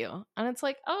barbecue, and it's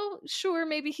like, oh, sure,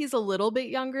 maybe he's a little bit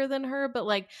younger than her, but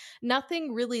like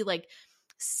nothing really like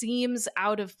seems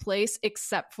out of place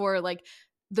except for like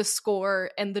the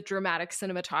score and the dramatic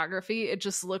cinematography. It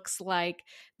just looks like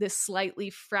this slightly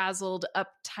frazzled,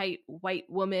 uptight white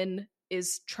woman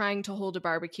is trying to hold a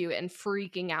barbecue and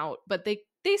freaking out, but they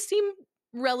seem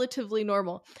relatively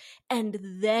normal. And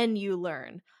then you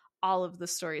learn all of the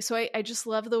story. So I just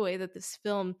love the way that this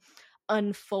film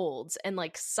unfolds and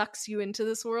like sucks you into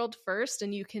this world first,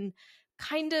 and you can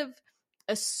kind of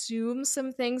assume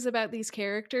some things about these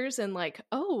characters and like,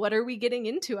 oh, what are we getting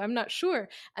into? I'm not sure.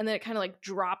 And then it kind of like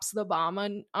drops the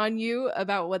bomb on you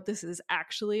about what this is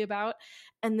actually about.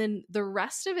 And then the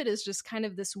rest of it is just kind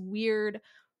of this weird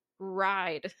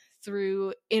ride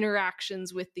through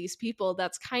interactions with these people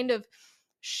that's kind of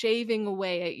shaving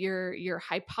away at your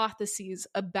hypotheses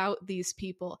about these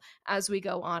people as we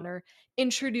go on, or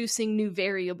introducing new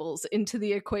variables into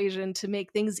the equation to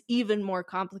make things even more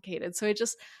complicated. So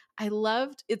I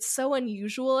loved, it's so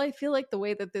unusual, I feel like, the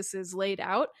way that this is laid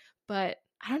out, but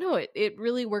I don't know, it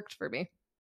really worked for me.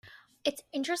 It's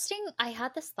interesting. I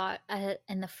had this thought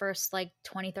in the first like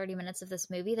 20-30 minutes of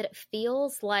this movie that it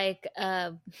feels like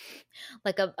a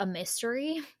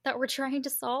mystery that we're trying to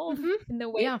solve in the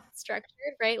way it's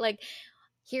structured, right? Like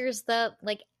here's the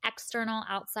like external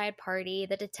outside party,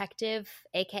 the detective,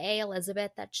 aka Elizabeth,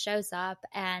 that shows up,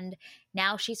 and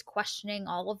now she's questioning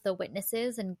all of the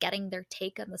witnesses and getting their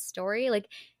take on the story, like,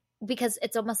 because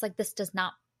it's almost like this does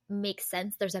not make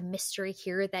sense. There's a mystery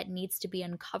here that needs to be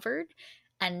uncovered.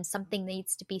 and something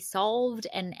needs to be solved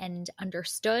and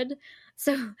understood.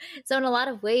 So in a lot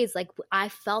of ways, like I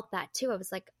felt that too. I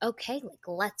was like, okay, like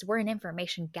we're in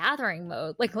information gathering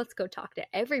mode. Like let's go talk to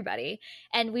everybody.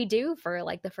 And we do for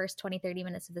like the first 20-30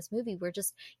 minutes of this movie. We're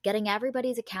just getting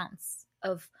everybody's accounts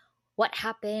of what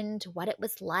happened, what it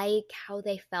was like, how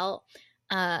they felt.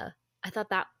 I thought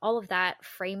that all of that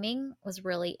framing was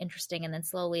really interesting. And then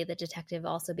slowly the detective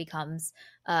also becomes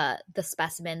the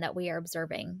specimen that we are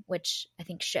observing, which I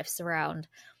think shifts around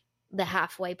the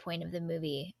halfway point of the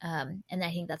movie. And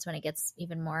I think that's when it gets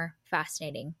even more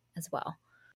fascinating as well.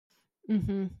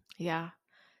 Mm-hmm. Yeah.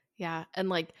 Yeah. And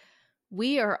like,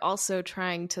 we are also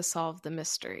trying to solve the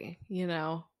mystery,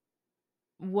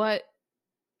 what,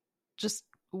 just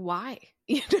why,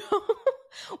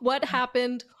 what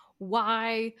happened?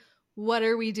 Why? What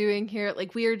are we doing here?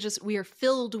 Like, we are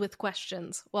filled with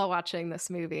questions while watching this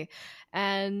movie.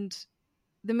 And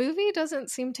the movie doesn't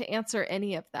seem to answer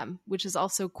any of them, which is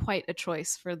also quite a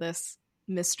choice for this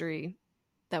mystery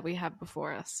that we have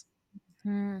before us.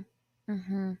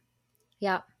 Mm-hmm.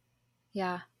 Yeah.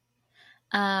 Yeah.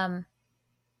 I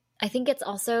think it's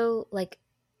also like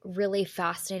really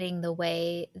fascinating the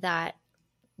way that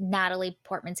Natalie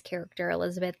Portman's character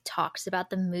Elizabeth talks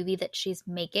about the movie that she's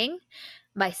making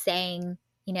by saying,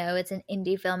 it's an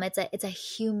indie film. It's a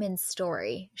human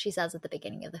story, she says at the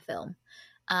beginning of the film.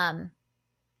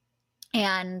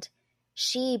 And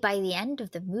she, by the end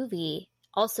of the movie,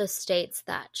 also states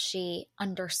that she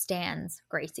understands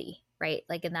Gracie, right?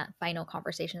 Like in that final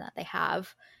conversation that they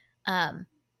have. And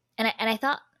I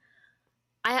thought,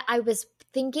 I was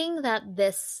thinking that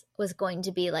this was going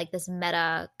to be like this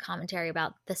meta commentary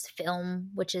about this film,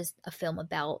 which is a film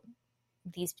about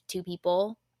these two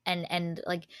people, and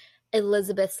like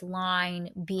Elizabeth's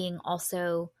line being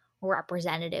also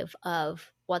representative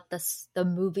of what the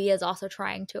movie is also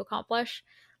trying to accomplish.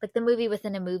 Like the movie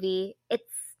within a movie,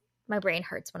 it's my brain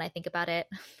hurts when I think about it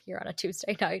here on a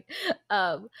Tuesday night.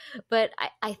 But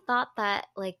I thought that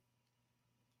like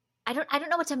I don't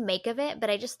know what to make of it, but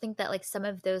I just think that like some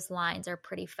of those lines are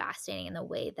pretty fascinating in the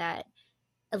way that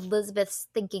Elizabeth's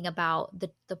thinking about the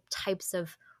types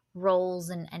of roles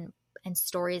and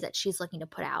stories that she's looking to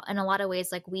put out. In a lot of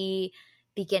ways, like we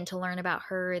begin to learn about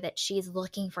her that she's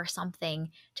looking for something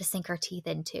to sink her teeth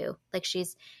into. Like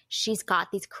she's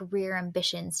got these career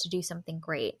ambitions to do something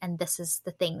great, and this is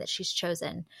the thing that she's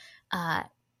chosen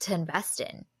to invest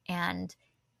in. And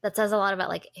that says a lot about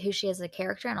like who she is as a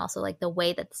character, and also like the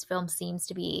way that this film seems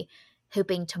to be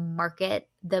hoping to market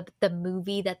the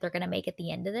movie that they're going to make at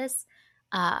the end of this.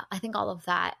 I think all of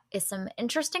that is some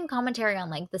interesting commentary on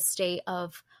like the state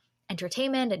of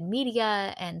entertainment and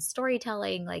media and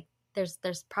storytelling. Like there's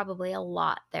probably a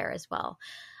lot there as well,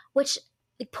 which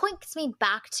it points me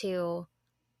back to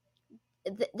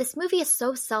this movie is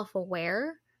so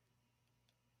self-aware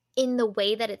in the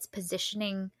way that it's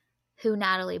positioning who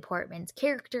Natalie Portman's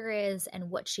character is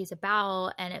and what she's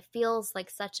about. And it feels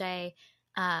like such a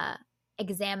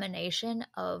examination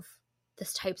of the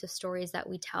types of stories that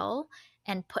we tell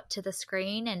and put to the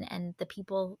screen, and the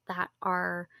people that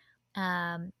are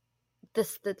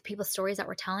the people's stories that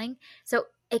we're telling. So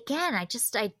again, I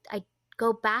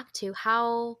go back to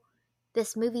how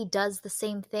this movie does the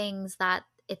same things that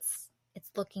it's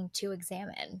looking to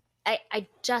examine. I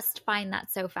just find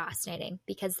that so fascinating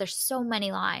because there's so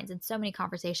many lines and so many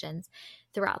conversations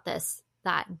throughout this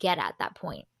that get at that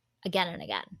point again and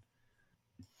again.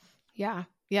 Yeah.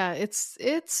 Yeah.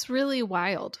 It's really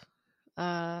wild.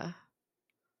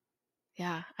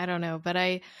 Yeah, I don't know, but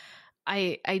I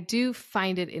do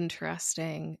find it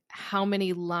interesting how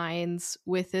many lines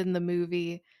within the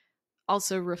movie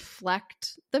also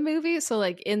reflect the movie. So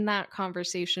like in that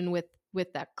conversation with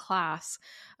that class,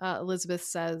 Elizabeth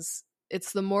says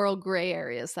it's the moral gray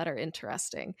areas that are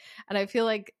interesting. And I feel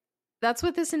like that's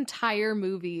what this entire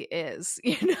movie is,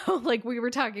 like we were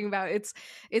talking about.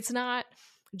 It's not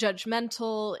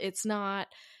judgmental. It's not,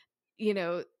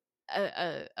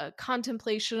 a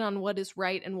contemplation on what is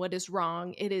right and what is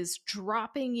wrong. It is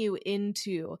dropping you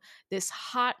into this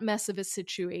hot mess of a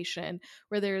situation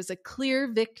where there is a clear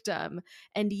victim,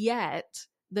 and yet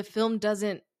the film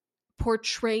doesn't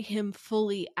portray him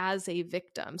fully as a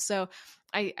victim. So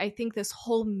I think this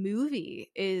whole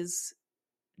movie is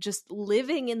just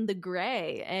living in the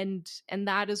gray, and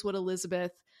that is what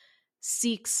Elizabeth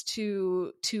seeks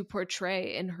to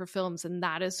portray in her films, and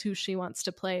that is who she wants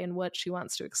to play and what she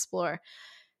wants to explore.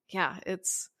 Yeah,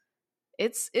 it's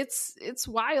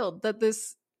wild that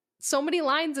this so many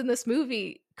lines in this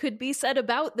movie could be said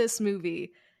about this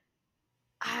movie.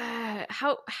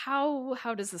 How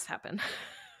does this happen?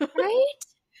 Right?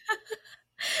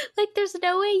 Like, there's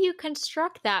no way you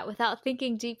construct that without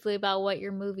thinking deeply about what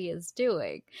your movie is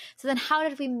doing. So then how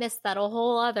did we miss that a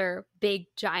whole other big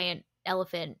giant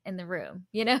elephant in the room,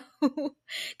 you know?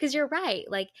 Because you're right.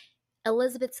 Like,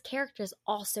 Elizabeth's character is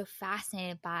also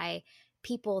fascinated by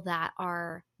people that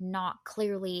are not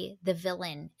clearly the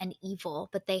villain and evil,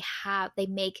 but they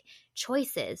make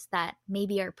choices that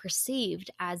maybe are perceived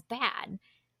as bad.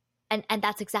 And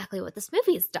that's exactly what this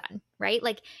movie has done, right?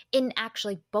 Like, in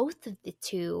actually both of the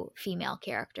two female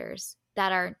characters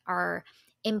that are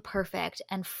imperfect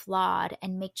and flawed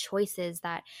and make choices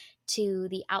that to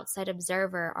the outside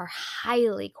observer are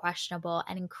highly questionable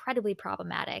and incredibly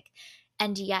problematic,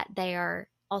 and yet they are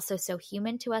also so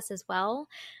human to us as well,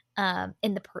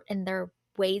 in their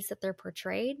ways that they're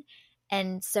portrayed.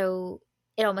 And so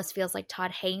it almost feels like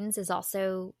Todd Haynes is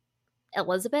also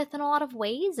Elizabeth in a lot of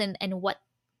ways, and what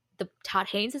the Todd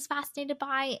Haynes is fascinated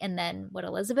by, and then what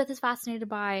Elizabeth is fascinated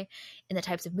by in the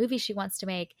types of movies she wants to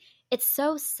make. It's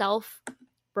so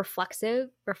reflective.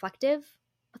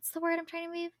 What's the word I'm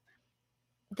trying to move?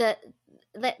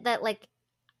 That like,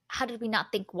 how did we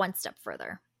not think one step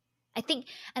further? I think,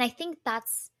 and I think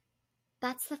that's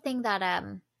the thing that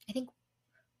I think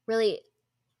really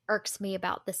irks me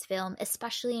about this film,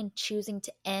 especially in choosing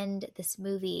to end this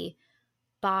movie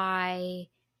by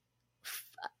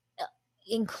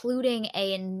including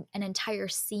an entire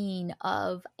scene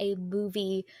of a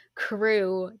movie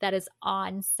crew that is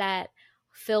on set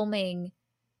filming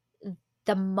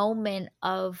the moment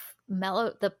of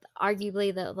the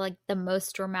arguably the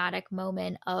most dramatic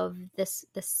moment of this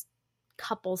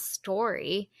couple's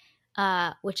story,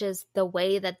 which is the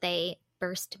way that they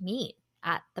first meet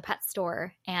at the pet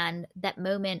store, and that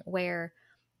moment where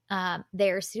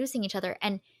they're seducing each other,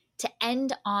 and to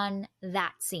end on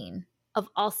that scene of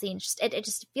all scenes, it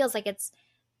just feels like it's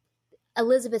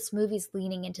Elizabeth's movie's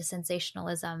leaning into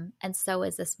sensationalism, and so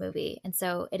is this movie, and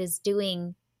so it is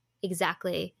doing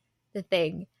exactly the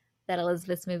thing that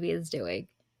Elizabeth's movie is doing.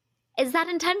 Is that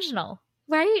intentional?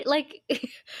 Right? Like,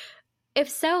 if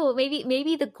so,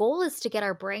 maybe the goal is to get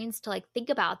our brains to like think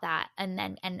about that, and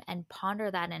then and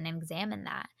ponder that and examine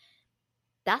that.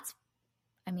 That's,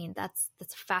 I mean, that's a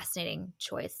fascinating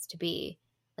choice to be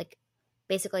like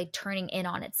basically turning in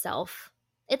on itself.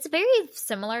 It's very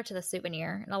similar to The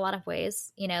Souvenir in a lot of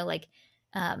ways, you know, like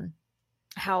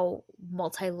how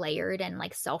multi-layered and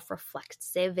like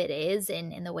self-reflexive it is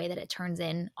in the way that it turns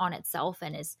in on itself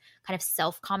and is kind of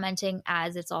self-commenting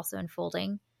as it's also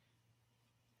unfolding.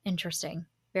 Interesting.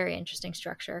 Very interesting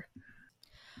structure.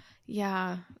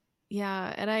 Yeah.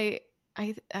 Yeah. And I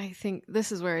think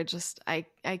this is where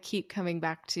I keep coming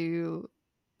back to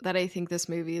that. I think this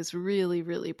movie is really,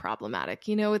 really problematic.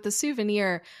 You know, with The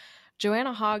Souvenir,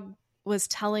 Joanna Hogg was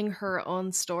telling her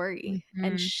own story,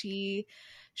 and she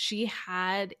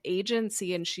had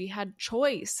agency and she had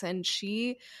choice, and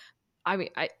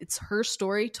it's her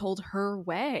story told her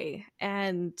way.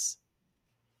 And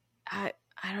I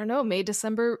don't know, May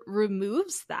December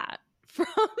removes that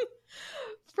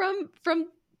from from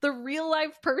the real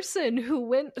life person who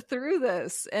went through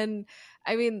this. And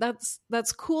I mean, that's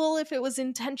cool if it was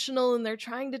intentional and they're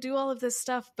trying to do all of this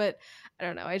stuff, but I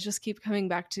don't know, I just keep coming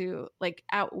back to like,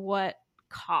 at what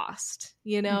cost,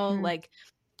 you know? Like,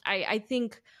 I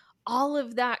think all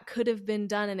of that could have been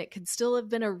done, and it could still have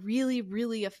been a really,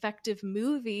 really effective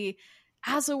movie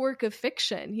as a work of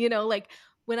fiction. You know, like,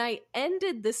 when I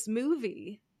ended this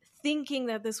movie thinking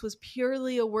that this was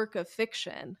purely a work of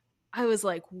fiction, I was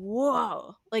like,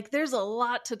 whoa, like, there's a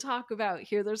lot to talk about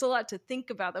here. There's a lot to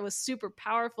think about. That was super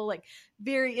powerful, like,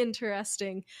 very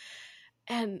interesting.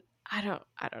 And I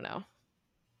don't know.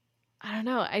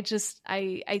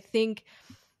 I think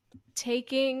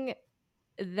taking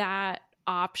that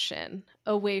option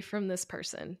away from this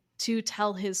person to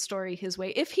tell his story his way,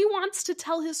 if he wants to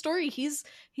tell his story,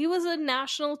 he was a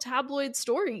national tabloid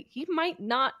story. He might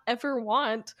not ever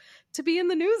want to be in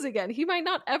the news again. He might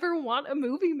not ever want a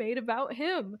movie made about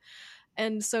him.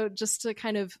 And so just to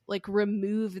kind of like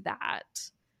remove that,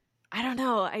 I don't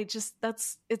know,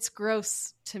 it's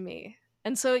gross to me.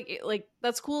 And so like,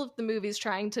 that's cool if the movie's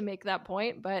trying to make that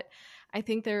point, but I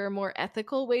think there are more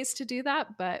ethical ways to do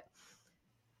that. But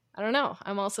I don't know.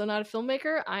 I'm also not a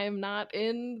filmmaker. I am not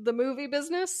in the movie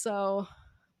business, so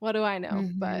what do I know?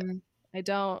 But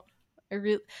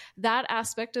that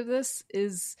aspect of this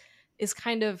is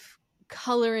kind of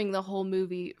coloring the whole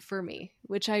movie for me,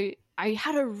 which I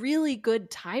had a really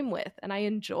good time with and I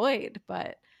enjoyed,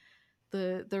 but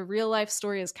the real life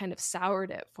story has kind of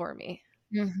soured it for me.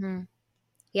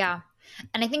 Yeah.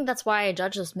 And I think that's why I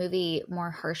judge this movie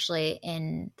more harshly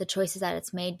in the choices that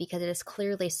it's made, because it is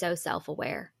clearly so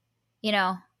self-aware. You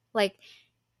know, like,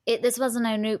 this wasn't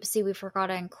an oopsie we forgot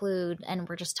to include and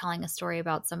we're just telling a story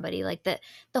about somebody. Like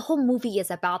the whole movie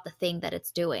is about the thing that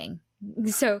it's doing.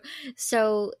 So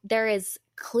there is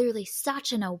clearly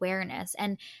such an awareness,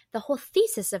 and the whole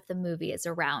thesis of the movie is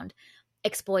around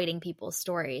exploiting people's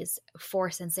stories for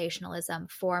sensationalism,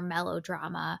 for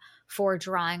melodrama, for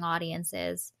drawing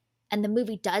audiences. And the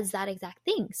movie does that exact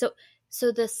thing.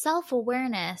 So the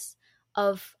self-awareness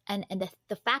of and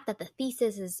the fact that the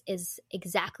thesis is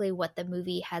exactly what the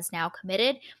movie has now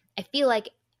committed, I feel like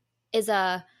is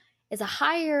a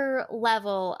higher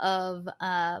level of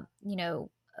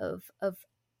of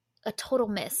a total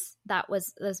miss that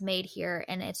was made here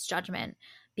in its judgment,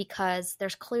 because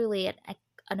there's clearly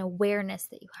an awareness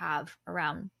that you have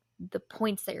around the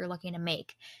points that you're looking to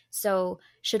make. So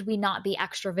should we not be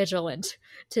extra vigilant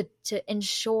to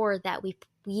ensure that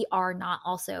we are not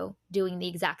also doing the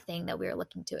exact thing that we're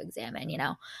looking to examine,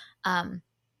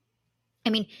 I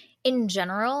mean, in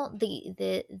general,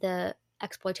 the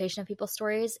exploitation of people's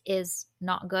stories is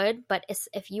not good, but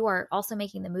if you are also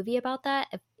making the movie about that,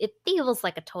 it feels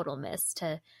like a total miss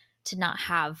to not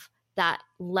have that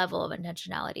level of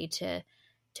intentionality to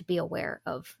be aware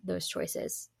of those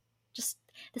choices. Just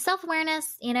the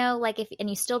self-awareness, like if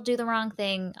you still do the wrong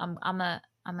thing, I'm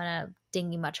gonna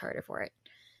ding you much harder for it.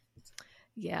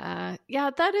 Yeah,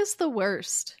 that is the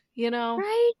worst,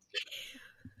 Right?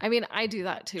 I mean, I do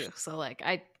that too. So like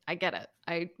I get it.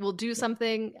 I will do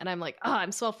something and I'm like, oh,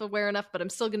 I'm self-aware enough, but I'm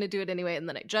still going to do it anyway. And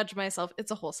then I judge myself.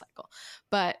 It's a whole cycle.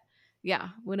 But yeah,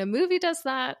 when a movie does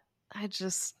that, I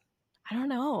don't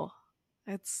know.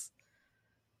 I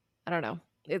don't know.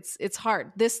 It's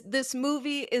hard. This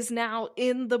movie is now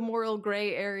in the moral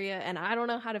gray area and I don't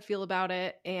know how to feel about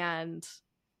it. And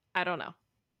I don't know.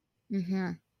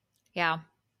 Mm-hmm. Yeah.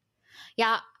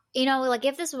 Yeah. Like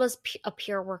if this was a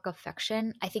pure work of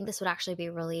fiction, I think this would actually be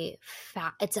really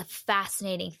it's a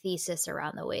fascinating thesis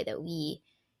around the way that we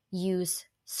use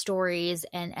stories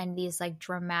and these like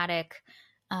dramatic,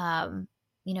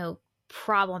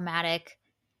 problematic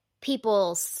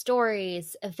people,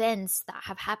 stories, events that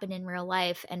have happened in real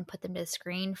life and put them to the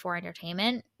screen for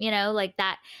entertainment. Like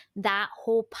that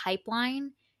whole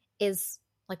pipeline is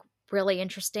like really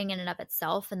interesting in and of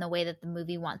itself, and the way that the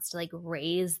movie wants to like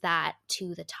raise that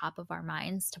to the top of our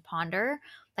minds to ponder.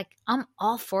 Like I'm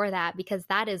all for that, because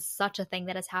that is such a thing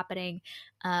that is happening.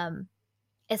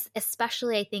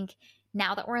 Especially I think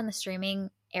now that we're in the streaming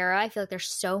era, I feel like there's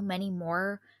so many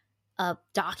more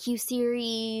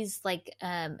docu-series, like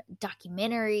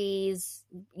documentaries,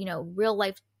 real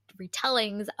life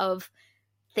retellings of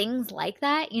things like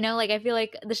that. Like I feel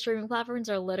like the streaming platforms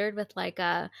are littered with like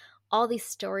all these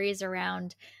stories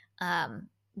around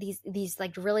these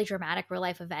like really dramatic real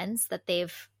life events that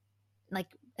they've like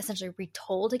essentially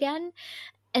retold again.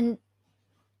 And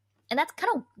that's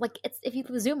kind of like, it's, if you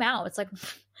zoom out, it's like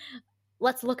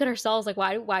let's look at ourselves, like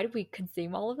why did we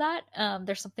consume all of that?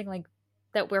 There's something like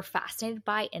that we're fascinated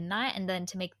by in that, and then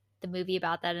to make the movie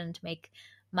about that and to make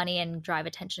money and drive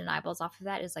attention and eyeballs off of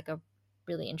that is like a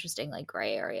really interesting like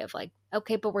gray area of like,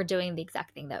 okay, but we're doing the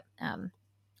exact thing that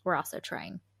we're also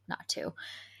trying not to.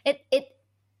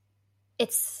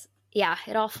 It's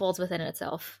it all folds within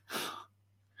itself.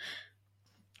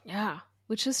 Yeah,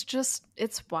 which is just,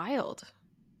 it's wild.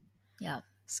 Yeah.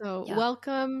 So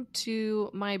welcome to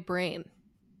my brain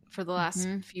for the last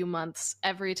few months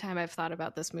every time I've thought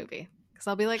about this movie. Because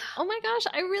I'll be like, oh my gosh,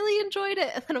 I really enjoyed it.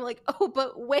 And then I'm like, oh,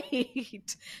 but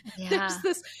wait.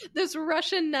 There's this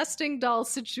Russian nesting doll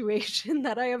situation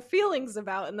that I have feelings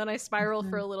about. And then I spiral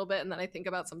for a little bit and then I think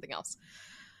about something else.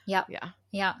 Yeah.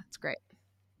 It's great.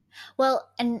 Well,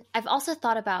 and I've also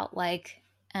thought about like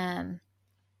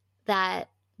that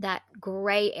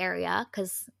gray area,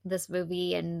 because this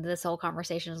movie and this whole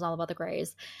conversation is all about the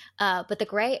grays. But the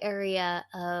gray area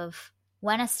of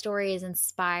when a story is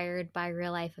inspired by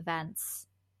real life events,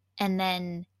 and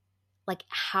then like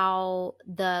how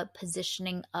the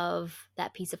positioning of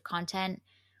that piece of content,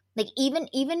 like even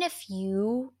if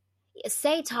you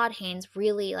say Todd Haynes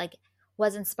really like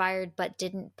was inspired but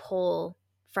didn't pull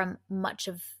from much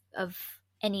of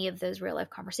any of those real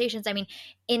life conversations. I mean,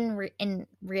 in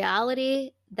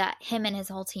reality, that him and his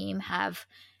whole team have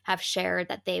shared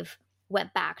that they've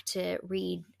went back to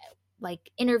read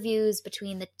like interviews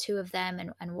between the two of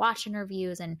them and watch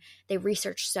interviews, and they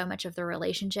researched so much of the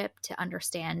relationship to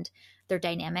understand their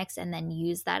dynamics and then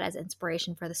use that as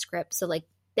inspiration for the script. So like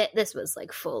this was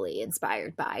like fully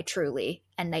inspired by, truly,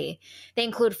 and they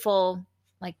include full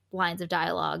like lines of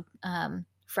dialogue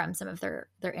from some of their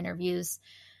interviews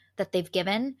that they've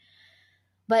given.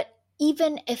 But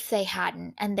even if they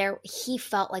hadn't, and he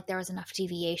felt like there was enough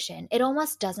deviation, it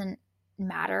almost doesn't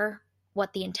matter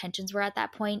what the intentions were at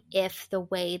that point if the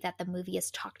way that the movie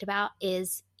is talked about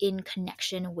is in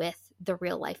connection with the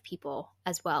real life people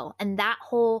as well. And that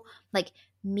whole like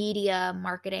media,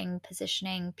 marketing,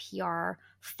 positioning, PR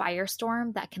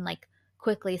firestorm that can like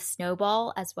quickly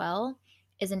snowball as well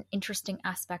is an interesting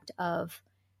aspect of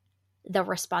the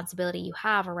responsibility you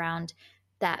have around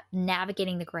that,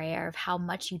 navigating the gray area of how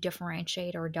much you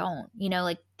differentiate or don't. You know,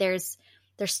 like there's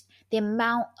the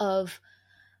amount of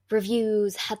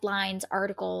reviews, headlines,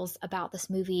 articles about this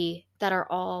movie that are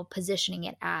all positioning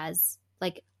it as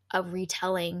like a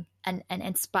retelling and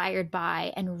inspired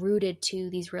by and rooted to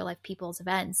these real life people's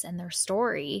events and their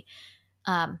story.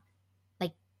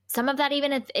 Like some of that,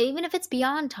 even if it's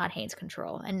beyond Todd Haynes'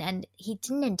 control and he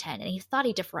didn't intend and he thought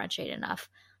he differentiated enough,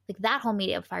 like that whole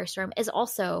media firestorm is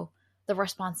also the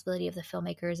responsibility of the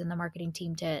filmmakers and the marketing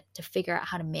team to figure out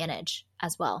how to manage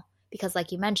as well. Because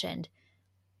like you mentioned,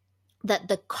 that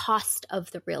the cost of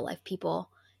the real life people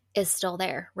is still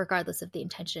there, regardless of the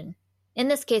intention. In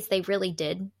this case, they really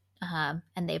did. And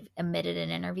they've admitted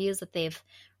in interviews that they've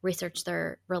researched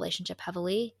their relationship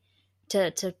heavily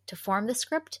to form the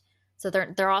script. So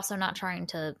they're also not trying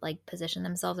to like position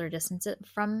themselves or distance it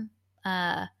from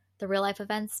the real life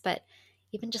events, but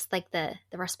even just like the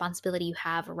responsibility you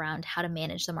have around how to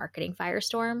manage the marketing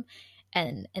firestorm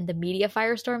and the media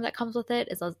firestorm that comes with it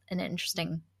is an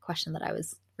interesting question that I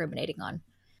was ruminating on.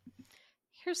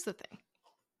 Here's the thing.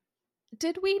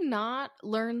 Did we not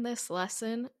learn this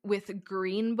lesson with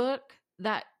Green Book,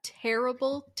 that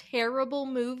terrible, terrible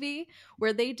movie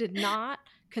where they did not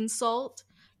consult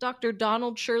Dr.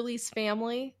 Donald Shirley's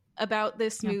family about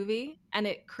this movie, and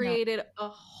it created a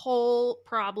whole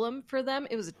problem for them?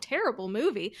 It was a terrible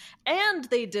movie, and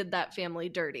they did that family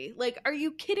dirty. Like, are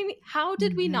you kidding me? How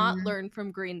did we not learn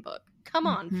from Green Book? Come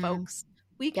on, folks.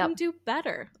 We can do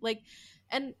better. Like,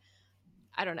 and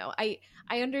I don't know. I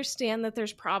understand that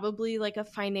there's probably like a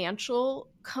financial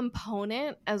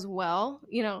component as well.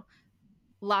 You know,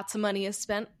 lots of money is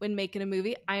spent when making a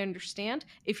movie. I understand.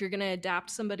 If you're going to adapt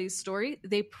somebody's story,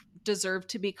 they deserve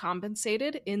to be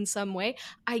compensated in some way.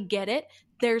 I get it.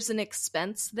 There's an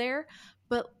expense there,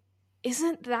 but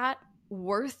isn't that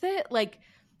worth it? Like,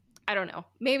 I don't know.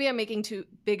 Maybe I'm making too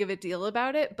big of a deal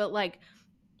about it, but like,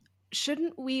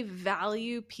 shouldn't we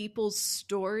value people's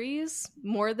stories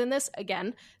more than this?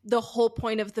 Again, the whole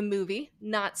point of the movie,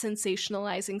 not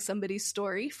sensationalizing somebody's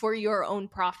story for your own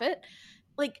profit.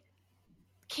 Like,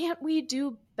 can't we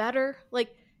do better?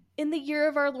 Like, in the year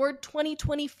of our Lord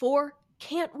 2024,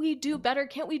 can't we do better?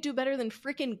 Can't we do better than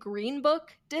freaking Green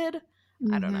Book did?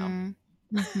 I don't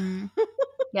know.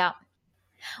 Yeah.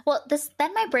 Well,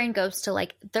 then my brain goes to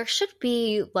like, there should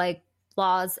be like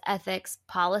laws, ethics,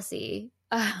 policy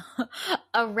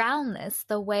around this,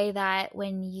 the way that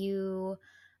when you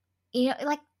know,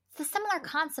 like the similar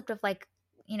concept of like,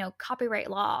 you know,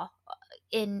 copyright law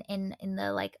in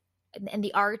the like in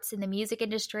the arts, in the music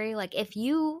industry. Like if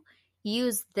you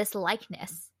use this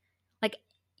likeness, like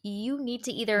you need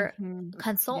to either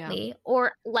consult me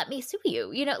or let me sue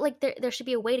you. You know, like there should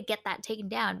be a way to get that taken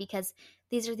down, because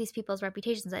these are these people's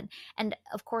reputations. And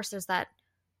of course there's that,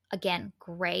 again,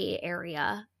 gray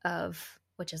area of,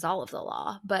 which is all of the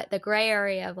law, but the gray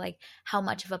area of like, how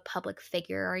much of a public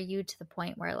figure are you to the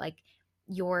point where like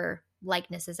your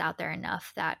likeness is out there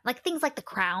enough that like things like the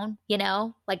Crown, you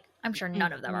know, like I'm sure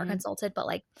none of them are consulted, but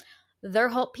like their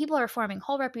whole people are forming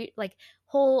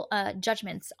whole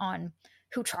judgments on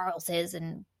who Charles is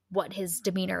and what his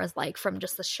demeanor is like from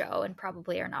just the show, and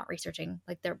probably are not researching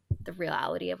like the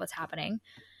reality of what's happening.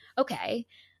 Okay.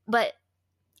 But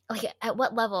like at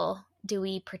what level do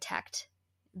we protect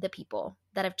the people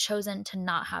that have chosen to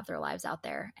not have their lives out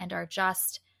there and are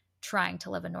just trying to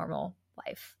live a normal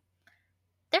life?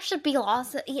 There should be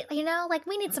laws, you know, like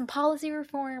we need some policy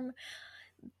reform.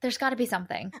 There's got to be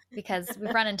something, because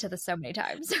we've run into this so many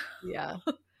times. Yeah.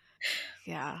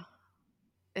 Yeah.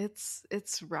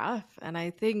 It's rough. And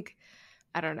I think,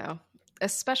 I don't know,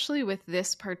 especially with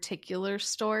this particular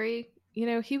story, you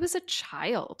know, he was a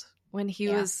child when he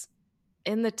was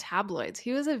in the tabloids.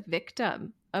 He was a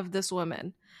victim of this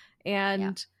woman.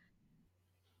 And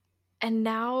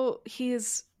now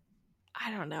he's, I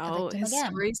don't know, his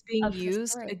story's being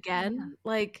used again.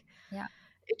 Like,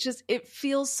 it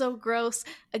feels so gross.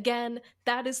 Again,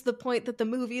 that is the point that the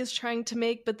movie is trying to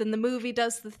make, but then the movie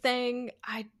does the thing.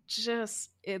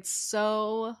 It's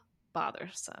so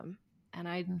bothersome. And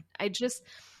I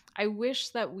wish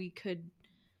that we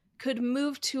could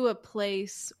move to a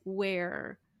place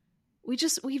where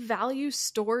we value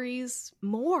stories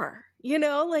more, you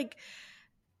know, like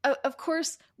of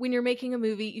course, when you're making a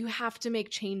movie, you have to make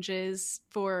changes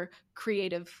for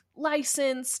creative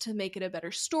license to make it a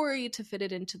better story, to fit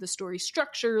it into the story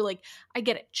structure. Like, I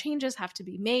get it, changes have to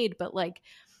be made, but like,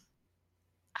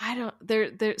 I don't,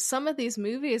 there, some of these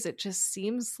movies, it just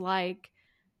seems like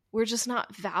we're just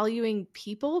not valuing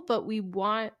people, but we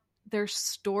want their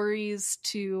stories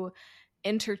to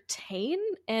entertain.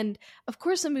 And of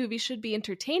course, a movie should be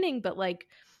entertaining, but like,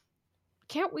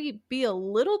 can't we be a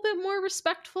little bit more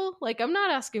respectful? Like, I'm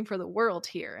not asking for the world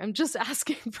here. I'm just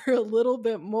asking for a little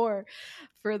bit more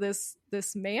for this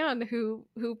man who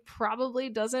probably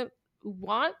doesn't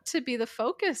want to be the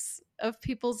focus of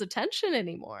people's attention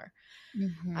anymore.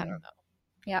 Mm-hmm. I don't know.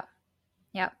 Yep.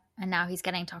 Yep. And now he's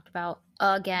getting talked about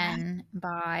again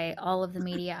by all of the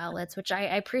media outlets, which I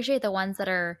appreciate the ones that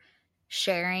are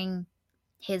sharing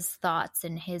his thoughts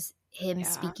and him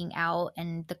speaking out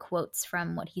and the quotes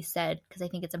from what he said, because I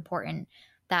think it's important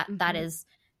that that is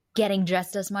getting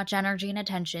just as much energy and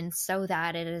attention so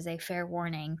that it is a fair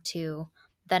warning to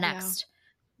the next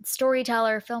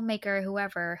storyteller, filmmaker,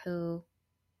 whoever who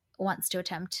wants to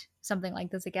attempt something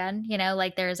like this again. You know,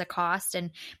 like there is a cost,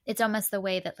 and it's almost the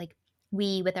way that like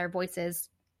we with our voices,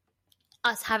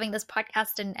 us having this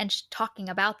podcast and talking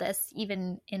about this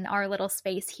even in our little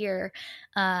space here,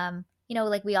 you know,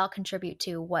 like we all contribute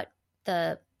to what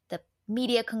the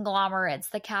media conglomerates,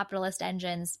 the capitalist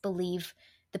engines believe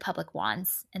the public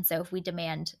wants. And so if we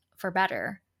demand for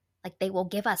better, like they will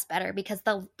give us better, because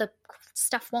the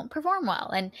stuff won't perform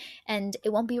well and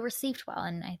it won't be received well.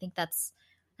 And I think that's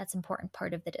important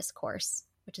part of the discourse,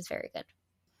 which is very good.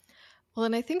 Well,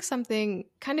 and I think something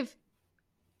kind of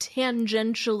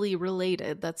tangentially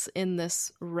related that's in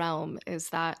this realm is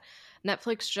that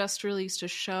Netflix just released a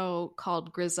show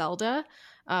called Griselda,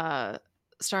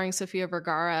 starring Sofia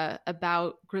Vergara,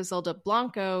 about Griselda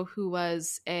Blanco, who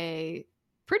was a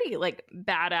pretty like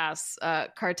badass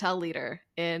cartel leader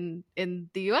in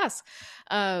the US.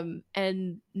 And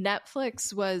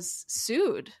Netflix was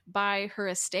sued by her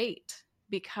estate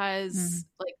because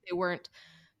like they weren't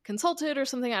consulted or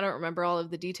something. I don't remember all of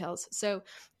the details. So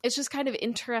it's just kind of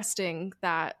interesting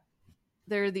that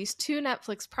there are these two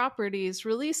Netflix properties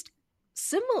released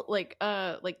similar,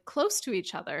 like close to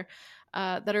each other,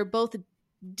 that are both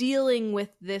dealing with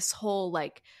this whole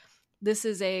like, this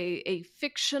is a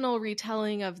fictional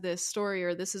retelling of this story,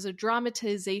 or this is a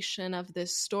dramatization of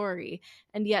this story,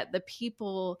 and yet the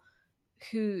people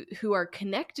who are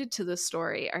connected to the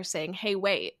story are saying, hey,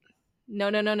 wait, no,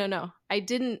 I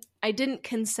didn't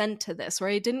consent to this, or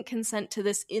I didn't consent to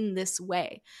this in this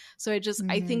way. So I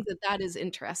think that is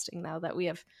interesting now that we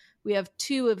have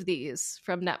two of these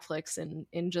from Netflix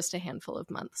in just a handful of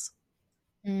months.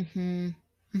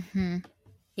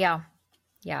 Yeah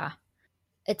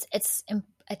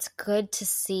it's good to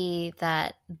see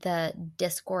that the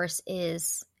discourse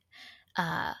is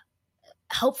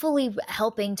hopefully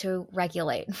helping to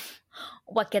regulate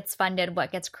what gets funded,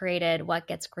 what gets created, what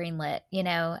gets greenlit, you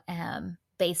know,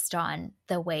 based on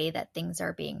the way that things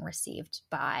are being received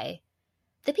by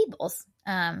the peoples.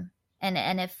 And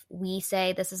if we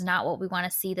say this is not what we want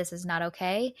to see, this is not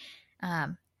okay,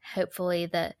 hopefully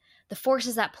the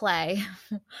forces at play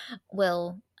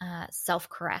will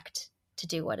self-correct to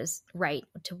do what is right,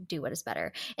 to do what is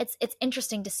better. It's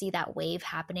interesting to see that wave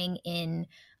happening in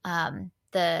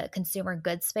the consumer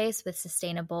goods space with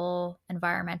sustainable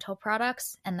environmental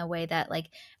products, and the way that like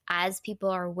as people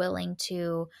are willing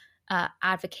to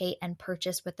advocate and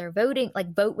purchase with their voting,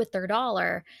 like vote with their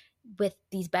dollar with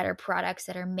these better products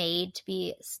that are made to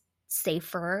be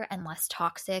safer and less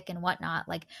toxic and whatnot,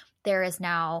 like there is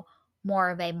now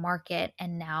more of a market,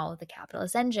 and now the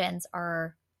capitalist engines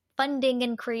are funding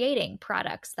and creating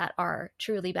products that are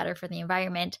truly better for the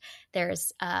environment.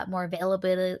 There's more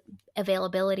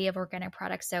availability of organic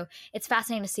products. So it's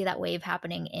fascinating to see that wave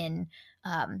happening in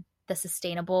the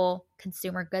sustainable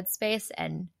consumer goods space,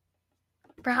 and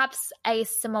perhaps a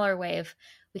similar wave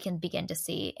we can begin to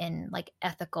see in like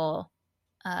ethical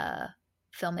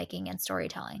filmmaking and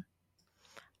storytelling.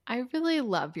 I really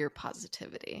love your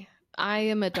positivity. I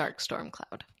am a dark storm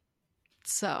cloud.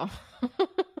 So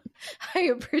I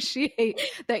appreciate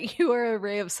that you are a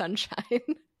ray of sunshine.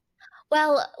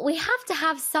 Well, we have to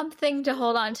have something to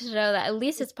hold on to know that at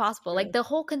least it's possible. Like the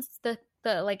whole the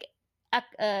like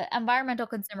environmental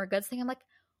consumer goods thing, I'm like,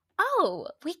 oh,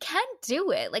 we can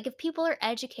do it. Like if people are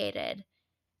educated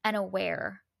and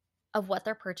aware of what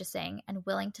they're purchasing and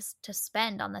willing to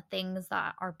spend on the things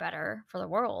that are better for the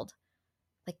world,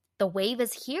 like the wave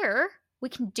is here. We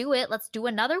can do it. Let's do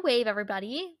another wave,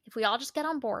 everybody. If we all just get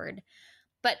on board.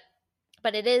 But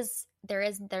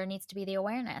there needs to be the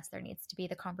awareness. There needs to be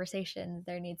the conversation.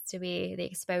 There needs to be the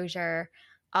exposure.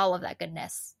 all of that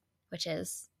goodness, which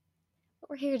is what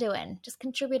we're here doing, just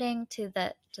contributing to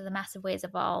the massive ways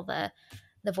of all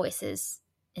the voices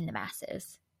in the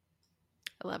masses.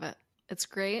 I love it. It's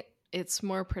great. It's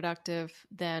more productive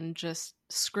than just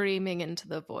screaming into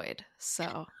the void.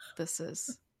 So this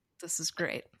is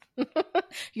great.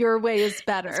 Your way is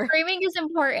better. The screaming is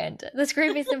important. The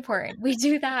screaming is important. We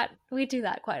do that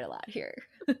quite a lot here.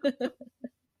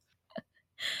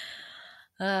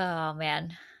 Oh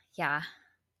man. Yeah.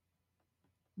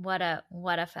 What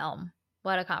a film.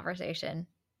 What a conversation.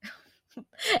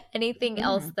 Anything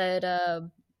else that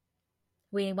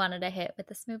we wanted to hit with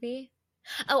this movie?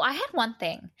 Oh, I had one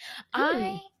thing.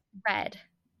 I read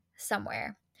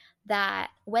somewhere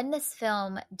that when this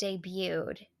film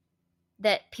debuted,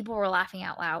 that people were laughing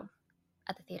out loud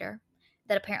at the theater.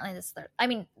 That apparently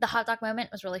the hot dog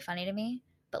moment was really funny to me,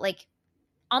 but like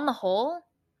on the whole,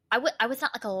 I was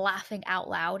not like laughing out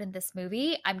loud in this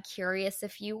movie. I'm curious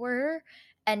if you were,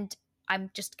 and I'm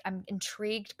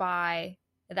intrigued by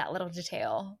that little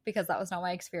detail because that was not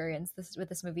my experience with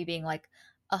this movie being like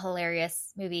a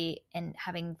hilarious movie and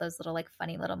having those little like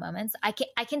funny little moments. I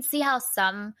can see how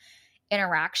some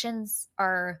interactions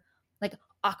are like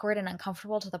awkward and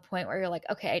uncomfortable to the point where you're like,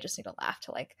 okay, I just need to laugh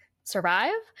to like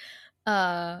survive.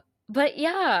 But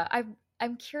yeah,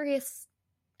 I'm curious.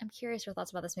 I'm curious your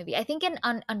thoughts about this movie. I think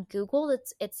on Google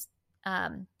it's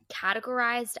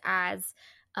categorized as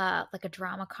like a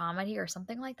drama comedy or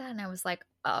something like that, and I was like,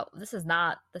 oh, this is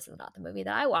not the movie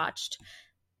that I watched.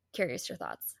 Curious your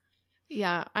thoughts.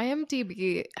 Yeah,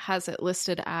 IMDb has it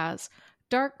listed as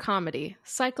dark comedy,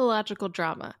 psychological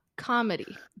drama,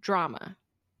 comedy, drama,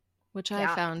 which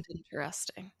I found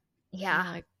interesting. Yeah.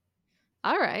 I'm like,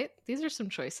 all right, these are some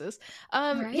choices.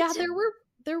 Right? Yeah,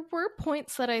 there were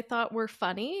points that I thought were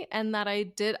funny and that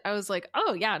I was like,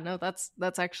 oh yeah, no,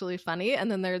 that's actually funny. And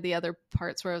then there are the other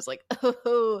parts where I was like,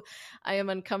 oh, I am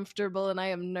uncomfortable and I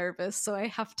am nervous, so I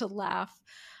have to laugh.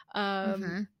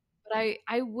 But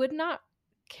I would not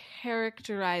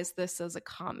characterize this as a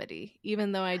comedy,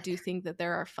 even though I do think that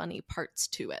there are funny parts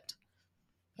to it.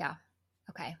 Yeah.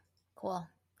 Okay, cool.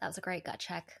 That was a great gut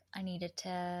check. I needed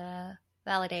to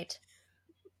validate.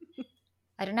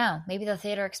 I don't know. Maybe the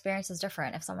theater experience is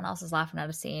different. If someone else is laughing at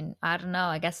a scene, I don't know.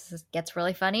 I guess this gets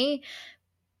really funny.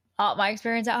 My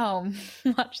experience at home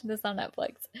watching this on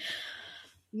Netflix.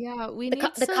 Yeah,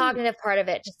 the cognitive part of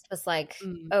it just was like,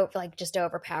 just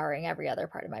overpowering every other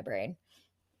part of my brain.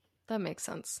 That makes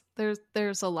sense.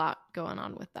 There's a lot going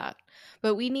on with that,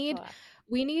 but we need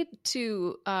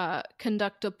to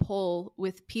conduct a poll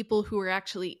with people who are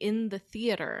actually in the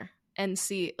theater and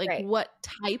see like what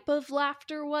type of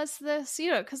laughter was this,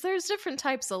 because there's different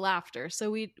types of laughter. So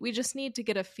we just need to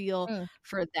get a feel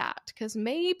for that, because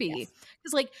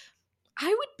like I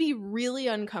would be really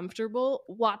uncomfortable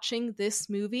watching this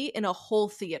movie in a whole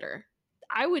theater.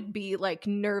 I would be like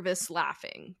nervous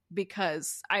laughing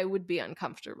because I would be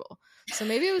uncomfortable. So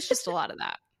maybe it was just a lot of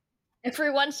that.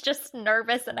 Everyone's just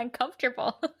nervous and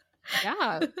uncomfortable.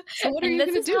 Yeah. So what are you going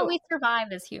to do? This is how we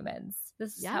survive as humans.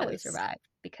 This is how we survive,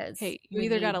 because hey, you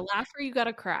either got to laugh or you got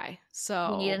to cry.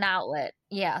 So we need an outlet.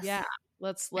 Yes. Yeah.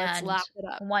 Let's laugh it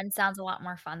up. One sounds a lot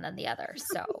more fun than the other.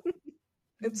 So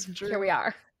it's true. Here we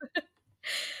are.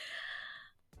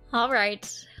 All right.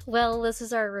 Well, this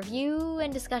is our review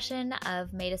and discussion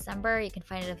of May December. You can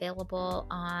find it available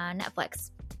on Netflix.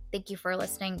 Thank you for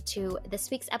listening to this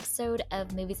week's episode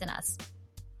of Movies and Us.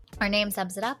 Our name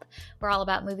sums it up. We're all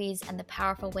about movies and the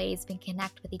powerful ways we can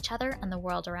connect with each other and the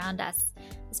world around us.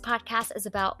 This podcast is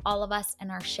about all of us and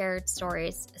our shared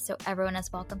stories, so everyone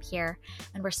is welcome here,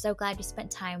 and we're so glad you spent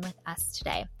time with us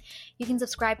today. You can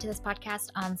subscribe to this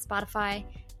podcast on Spotify,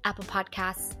 Apple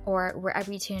Podcasts, or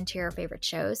wherever you tune into your favorite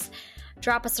shows.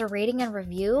 Drop us a rating and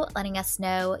review, letting us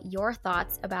know your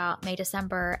thoughts about May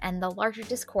December and the larger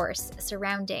discourse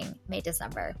surrounding May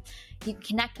December. You can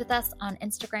connect with us on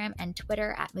Instagram and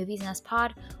Twitter at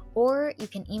MoviesAndUsPod, or you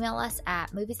can email us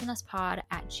at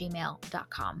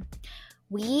moviesanduspod@gmail.com.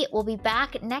 We will be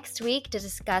back next week to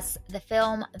discuss the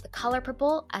film The Color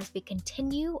Purple as we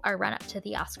continue our run-up to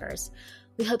the Oscars.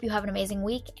 We hope you have an amazing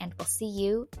week, and we'll see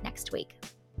you next week.